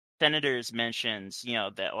senators mentions, you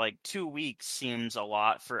know, that like 2 weeks seems a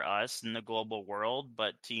lot for us in the global world,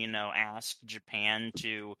 but to, you know, ask Japan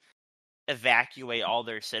to evacuate all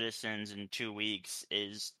their citizens in 2 weeks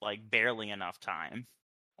is like barely enough time.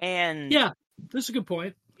 And yeah, that's a good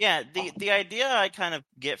point. Yeah, the idea I kind of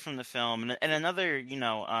get from the film, and another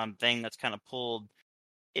thing that's kind of pulled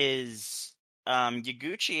is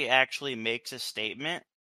Yaguchi actually makes a statement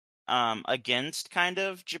against kind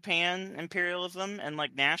of Japan imperialism and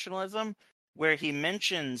like nationalism, where he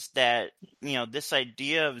mentions that this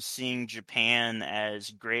idea of seeing Japan as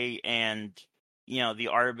great and the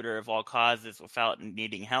arbiter of all causes without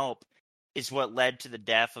needing help is what led to the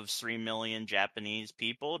death of 3 million Japanese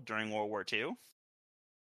people during World War II.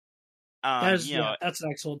 That's an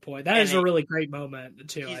excellent point. That and is a really great moment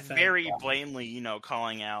too. He's I think very blatantly,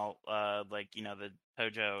 calling out the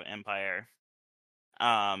Tojo Empire,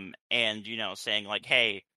 and saying like,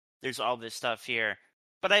 hey, there's all this stuff here.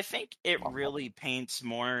 But I think it really paints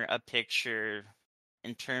more a picture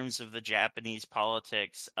in terms of the Japanese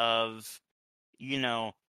politics of,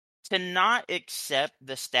 to not accept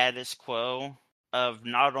the status quo of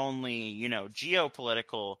not only,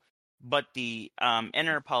 geopolitical, but the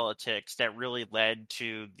inner politics that really led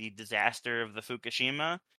to the disaster of the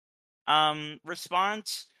Fukushima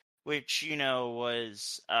response, which,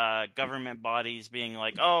 was government bodies being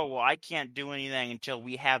like, oh, well, I can't do anything until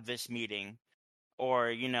we have this meeting.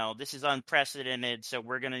 Or, this is unprecedented, so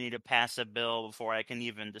we're going to need to pass a bill before I can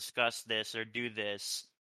even discuss this or do this.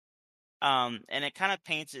 And it kind of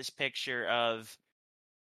paints this picture of,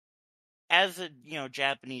 as a,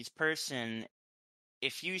 Japanese person,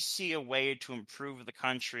 if you see a way to improve the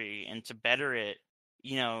country and to better it,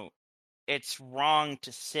 it's wrong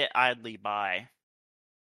to sit idly by.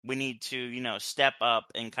 We need to, step up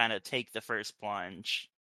and kind of take the first plunge.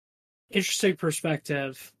 Interesting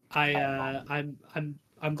perspective. I'm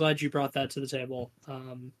glad you brought that to the table.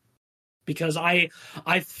 Because I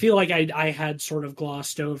feel like I had sort of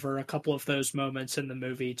glossed over a couple of those moments in the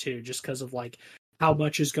movie too, just because of like how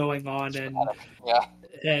much is going on and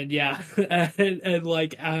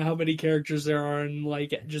like how many characters there are and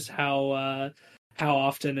like just how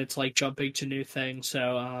often it's like jumping to new things.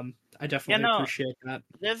 So I definitely appreciate that.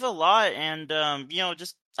 There's a lot, and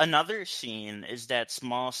just another scene is that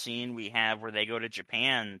small scene we have where they go to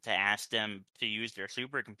Japan to ask them to use their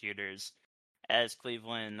supercomputers. As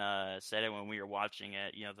Cleveland said it when we were watching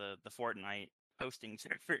it, the Fortnite hosting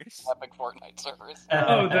servers. Epic Fortnite servers.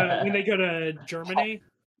 When they go to Germany?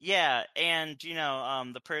 Yeah, and,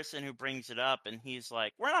 the person who brings it up, and he's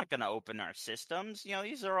like, we're not going to open our systems.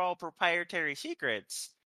 These are all proprietary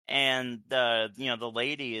secrets. And, the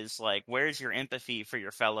lady is like, where's your empathy for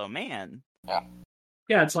your fellow man? Yeah.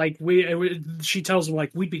 Yeah, it's like she tells him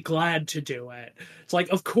like we'd be glad to do it. It's like,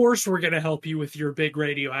 of course we're gonna help you with your big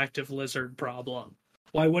radioactive lizard problem.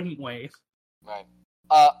 Why wouldn't we? Right.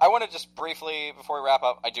 I want to just briefly, before we wrap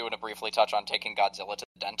up, I do want to briefly touch on taking Godzilla to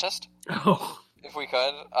the dentist. Oh, if we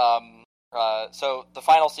could. So the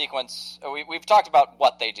final sequence, we've talked about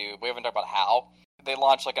what they do. We haven't talked about how. They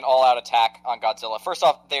launch like an all-out attack on Godzilla. First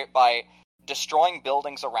off, by destroying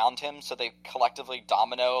buildings around him, so they collectively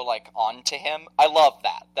domino like onto him. I love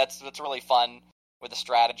that. That's really fun with the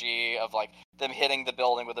strategy of like them hitting the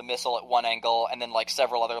building with a missile at one angle, and then like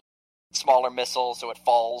several other smaller missiles, so it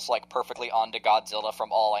falls like perfectly onto Godzilla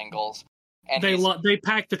from all angles. And they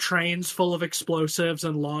pack the trains full of explosives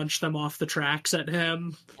and launch them off the tracks at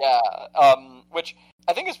him. Yeah, which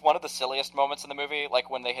I think is one of the silliest moments in the movie, like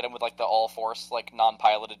when they hit him with like the all-force, like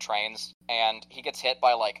non-piloted trains, and he gets hit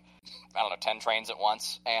by like, I don't know, 10 trains at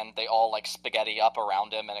once, and they all like spaghetti up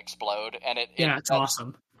around him and explode, and it's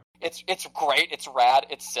awesome. It's great, it's rad,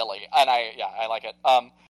 it's silly, and I like it.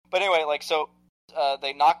 But anyway, like so,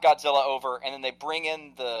 they knock Godzilla over, and then they bring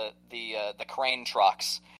in the crane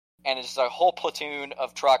trucks, and it's a whole platoon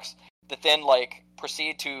of trucks that then like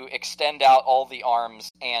proceed to extend out all the arms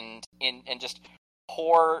and just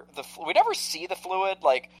pour we never see the fluid,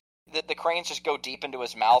 like the cranes just go deep into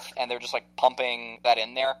his mouth and they're just like pumping that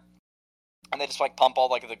in there, and they just like pump all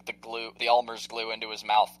like the glue, the Elmer's glue into his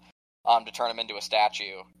mouth to turn him into a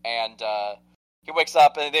statue, and he wakes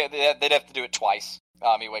up and they'd have to do it twice.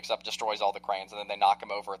 He wakes up, destroys all the cranes, and then they knock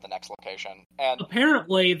him over at the next location. And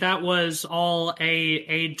apparently that was all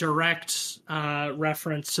a direct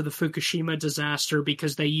reference to the Fukushima disaster,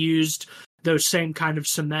 because they used those same kind of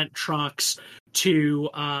cement trucks to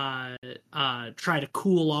try to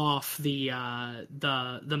cool off the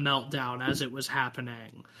meltdown as it was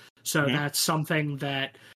happening. So that's something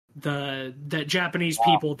that that Japanese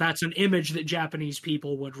people, that's an image that Japanese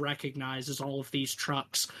people would recognize, as all of these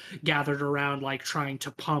trucks gathered around, like trying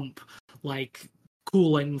to pump like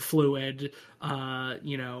cooling fluid,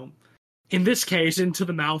 in this case into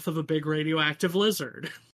the mouth of a big radioactive lizard.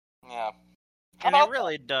 Yeah. And it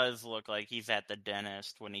really does look like he's at the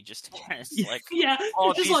dentist when he just has like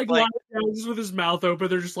just like lying down just with his mouth open.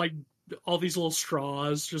 They're just like all these little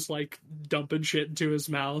straws, just like dumping shit into his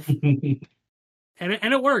mouth, and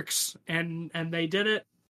it works, and they did it,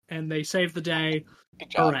 and they saved the day. Good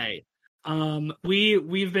job. Hooray!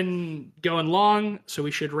 We've been going long, so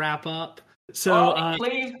we should wrap up. So, well,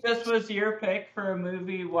 Cleve, this was your pick for a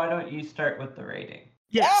movie. Why don't you start with the rating?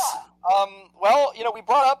 yes. Yeah. Well, we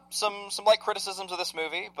brought up some light criticisms of this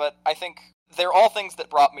movie, but I think they're all things that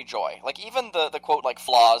brought me joy. Like, even the quote, like,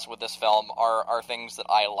 flaws with this film are things that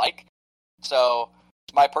I like. So,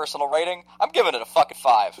 my personal rating, I'm giving it a fucking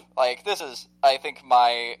 5. Like, this is, I think,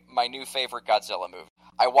 my new favorite Godzilla movie.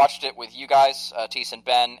 I watched it with you guys, Tease and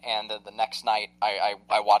Ben, and then the next night I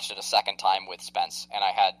watched it a second time with Spence, and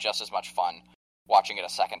I had just as much fun watching it a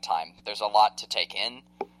second time. There's a lot to take in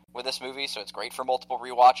with this movie, so it's great for multiple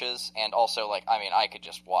rewatches, and also, like, I mean, I could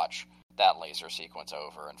just watch that laser sequence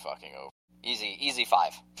over and fucking over. Easy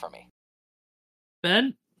 5 for me.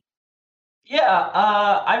 Ben? Yeah,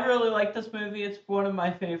 I really like this movie. It's one of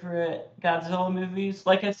my favorite Godzilla movies.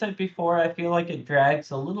 Like I said before, I feel like it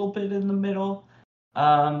drags a little bit in the middle,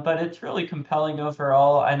 but it's really compelling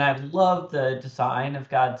overall, and I love the design of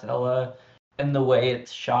Godzilla and the way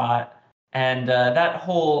it's shot. And that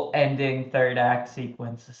whole ending third act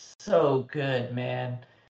sequence is so good, man.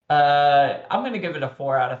 I'm going to give it a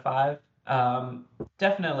 4 out of 5.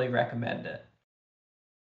 Definitely recommend it.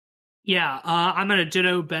 Yeah, I'm gonna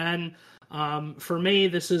ditto Ben. For me,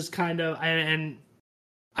 this is kind of, and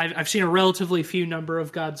I've seen a relatively few number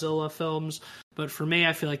of Godzilla films, but for me,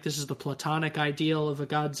 I feel like this is the platonic ideal of a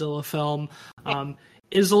Godzilla film. It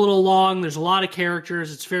is a little long. There's a lot of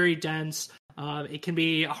characters. It's very dense. It can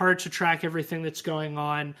be hard to track everything that's going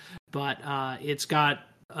on, but it's got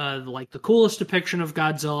like the coolest depiction of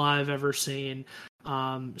Godzilla I've ever seen.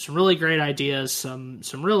 Some really great ideas. Some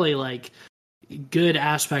really like good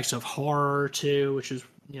aspects of horror too, which is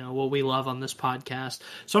what we love on this podcast.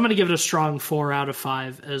 So I'm going to give it a strong 4 out of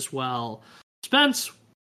 5 as well. Spence,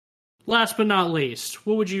 last but not least,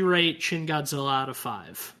 what would you rate Shin Godzilla out of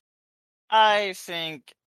 5? I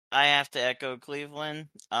think I have to echo Cleveland.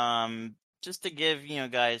 Just to give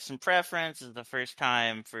guys some preference, is the first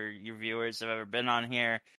time for your viewers have ever been on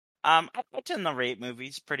here. I tend to rate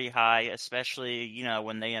movies pretty high, especially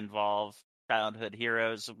when they involve childhood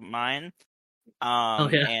heroes of mine.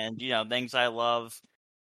 And things I love.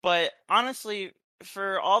 But honestly,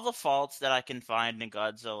 for all the faults that I can find in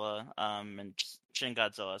Godzilla, and Shin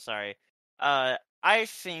Godzilla, sorry, I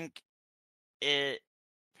think it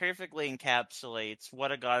perfectly encapsulates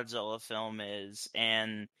what a Godzilla film is,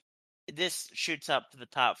 and this shoots up to the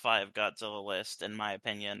top 5 Godzilla list, in my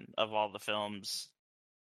opinion, of all the films.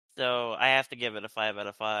 So I have to give it a 5 out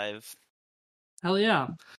of 5. Hell yeah.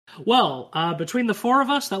 Well, between the 4 of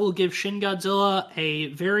us, that will give Shin Godzilla a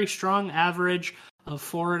very strong average of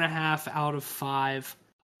 4.5 out of 5.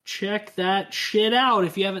 Check that shit out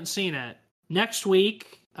if you haven't seen it. Next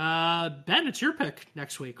week, Ben, it's your pick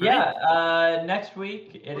next week, right? Yeah, next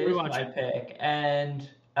week it is my pick, and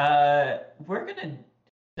we're gonna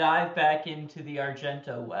dive back into the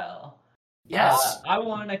Argento well. Yes. I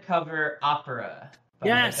want to cover Opera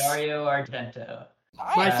by Dario Argento.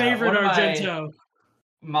 My favorite Argento.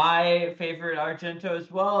 My favorite Argento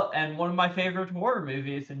as well, and one of my favorite horror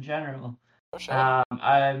movies in general. Sure.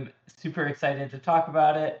 I'm super excited to talk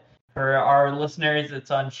about it. For our listeners,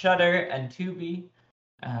 it's on Shudder and Tubi,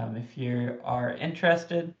 if you are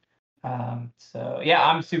interested. So yeah,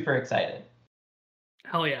 I'm super excited.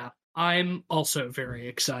 Hell yeah. I'm also very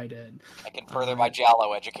excited. I can further my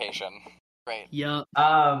Giallo education. Great. Yep.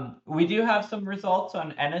 We do have some results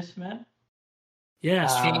on Ennisman.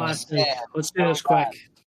 Yes, from last week. Let's do this quick.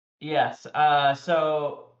 Yes.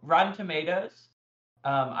 So Rotten Tomatoes,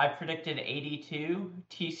 I predicted 82.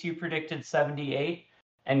 TCU predicted 78,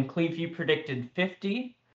 and Cleeview predicted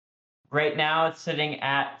 50. Right now, it's sitting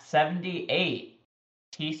at 78.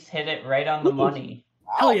 Tease hit it right on the money.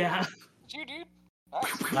 Wow. Hell yeah. You, dude.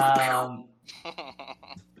 Nice.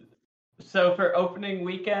 So for opening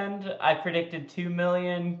weekend, I predicted 2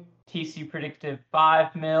 million. TC predicted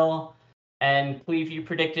 5 mil, and Cleeview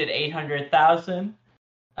predicted 800,000.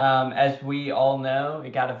 As we all know,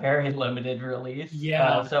 it got a very limited release.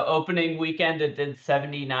 Yeah. So opening weekend, it did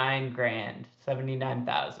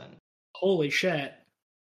 79,000. Holy shit.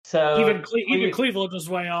 So even Cleveland was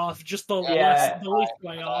way off. Just the least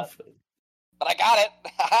way off. But I got it.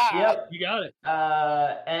 Yep. You got it.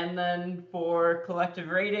 And then for collective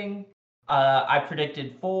rating, I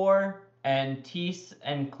predicted 4, and Tease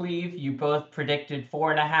and Cleve, you both predicted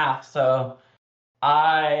 4.5. So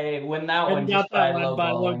I win that one just by low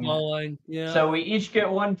bowling. Yeah. So we each get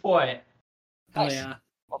 1 point. Hell Nice. yeah.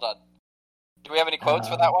 Well done. Do we have any quotes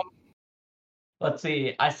for that one? Let's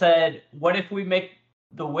see. I said, what if we make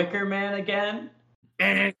the Wicker Man again?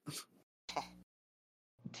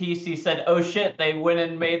 TC said, oh shit, they went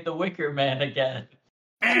and made the Wicker Man again.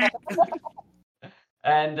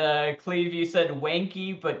 And Cleve, you said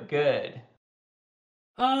wanky but good.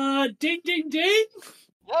 Ding, ding, ding.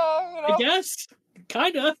 Yeah, you know. I guess,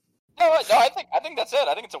 kinda. No, I think that's it.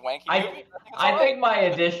 I think it's a wanky movie. I think my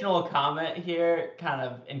additional comment here kind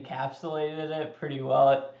of encapsulated it pretty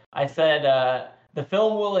well. I said, the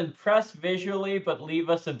film will impress visually, but leave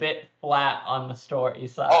us a bit flat on the story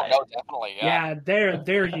side. Oh no, definitely, yeah. Yeah,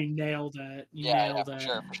 there, you nailed it. Yeah, for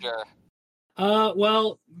sure.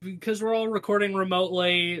 Well, because we're all recording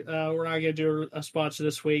remotely, we're not gonna do a sponsor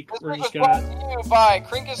this week. We're just brought to you by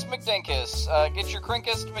Crinkus McDinkus. Get your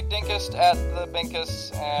Crinkus McDinkus at the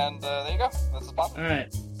Binkus, and there you go. That's the sponsor. All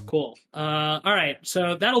right, cool. All right,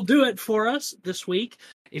 so that'll do it for us this week.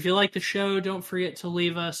 If you like the show, don't forget to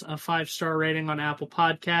leave us a 5-star rating on Apple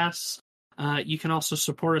Podcasts. You can also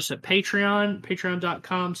support us at Patreon,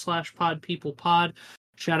 patreon.com/podpeoplepod.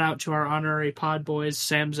 Shout out to our honorary pod boys,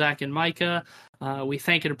 Sam, Zach, and Micah. We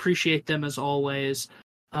thank and appreciate them as always.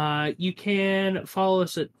 You can follow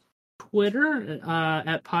us at Twitter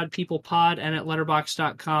at podpeoplepod and at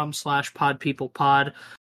letterboxd.com/podpeoplepod,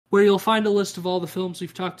 where you'll find a list of all the films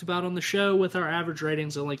we've talked about on the show with our average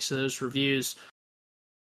ratings and links to those reviews.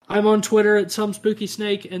 I'm on Twitter at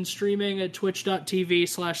SomeSpookySnake and streaming at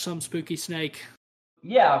twitch.tv/SomeSpookySnake.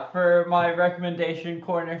 Yeah, for my recommendation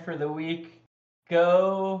corner for the week,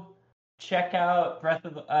 go check out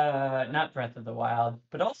not Breath of the Wild,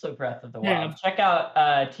 but also Breath of the Wild. Yeah. Check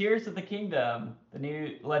out Tears of the Kingdom, the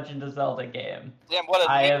new Legend of Zelda game. Damn, what a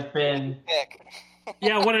pick.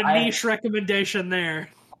 Yeah, what a niche recommendation there.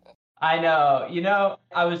 I know. You know,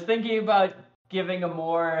 I was thinking about giving a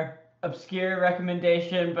more obscure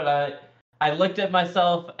recommendation, but I looked at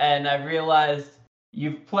myself and I realized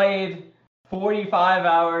you've played 45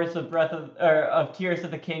 hours of of Tears of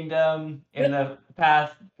the Kingdom in the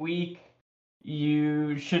past week.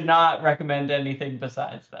 You should not recommend anything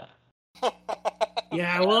besides that.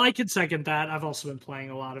 Yeah, well, I can second that. I've also been playing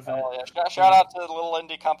a lot of it. Yeah. Shout out to the little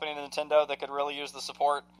indie company Nintendo that could really use the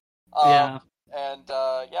support. Yeah. And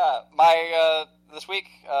my this week,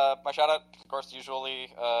 my shout out, of course, usually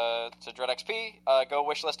to Dread XP. Go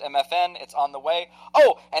wishlist MFN. It's on the way.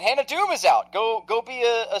 Oh, and Hannah Doom is out. Go be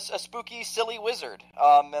a spooky silly wizard.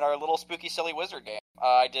 In our little spooky silly wizard game.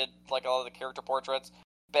 I did like all of the character portraits.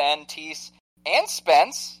 Ben, Teese, and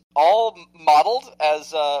Spence all modeled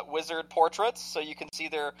as wizard portraits, so you can see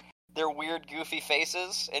their weird, goofy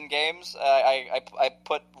faces in games. I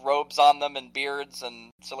put robes on them and beards and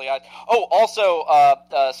silly eyes. Oh, also,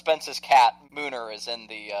 Spence's cat Mooner is in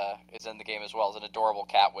the game as well. As an adorable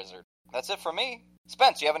cat wizard. That's it for me.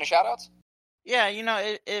 Spence, you have any shoutouts? Yeah, you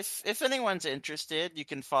know, if anyone's interested, you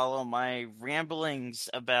can follow my ramblings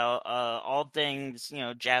about all things, you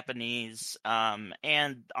know, Japanese,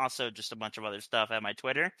 and also just a bunch of other stuff at my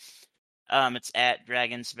Twitter. It's at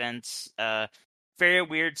Dragon Spence. Very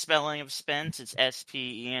weird spelling of Spence. It's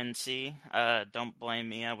S-P-E-N-C. Don't blame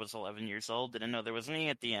me. I was 11 years old. Didn't know there was an E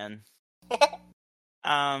at the end.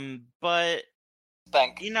 But,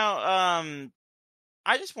 Thank. you know,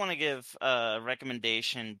 I just want to give a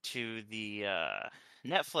recommendation to the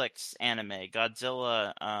Netflix anime,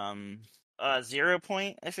 Godzilla 0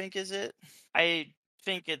 Point, I think is it. I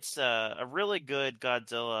think it's a really good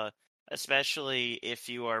Godzilla, especially if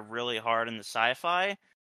you are really hard in the sci-fi.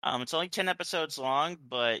 It's only 10 episodes long,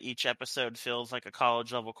 but each episode feels like a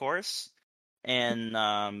college-level course in,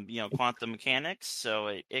 quantum mechanics, so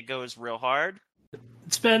it goes real hard.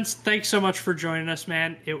 Spence, thanks so much for joining us,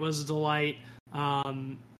 man. It was a delight.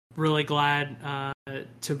 Really glad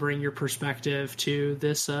to bring your perspective to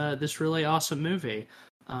this really awesome movie.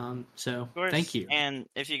 So thank you. And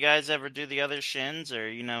if you guys ever do the other Shins or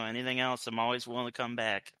anything else, I'm always willing to come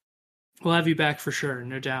back. We'll have you back for sure,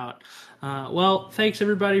 no doubt. Well, thanks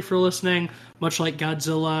everybody for listening. Much like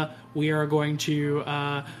Godzilla, we are going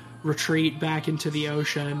to retreat back into the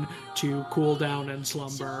ocean to cool down and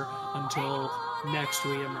slumber until next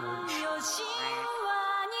we emerge.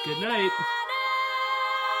 Good night.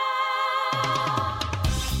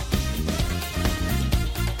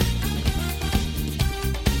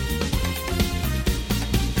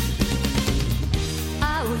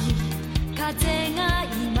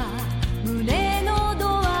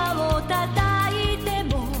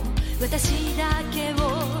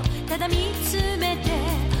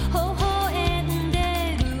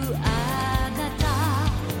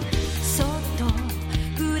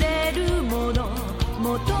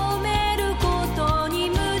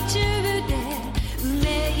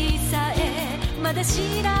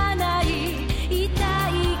知らない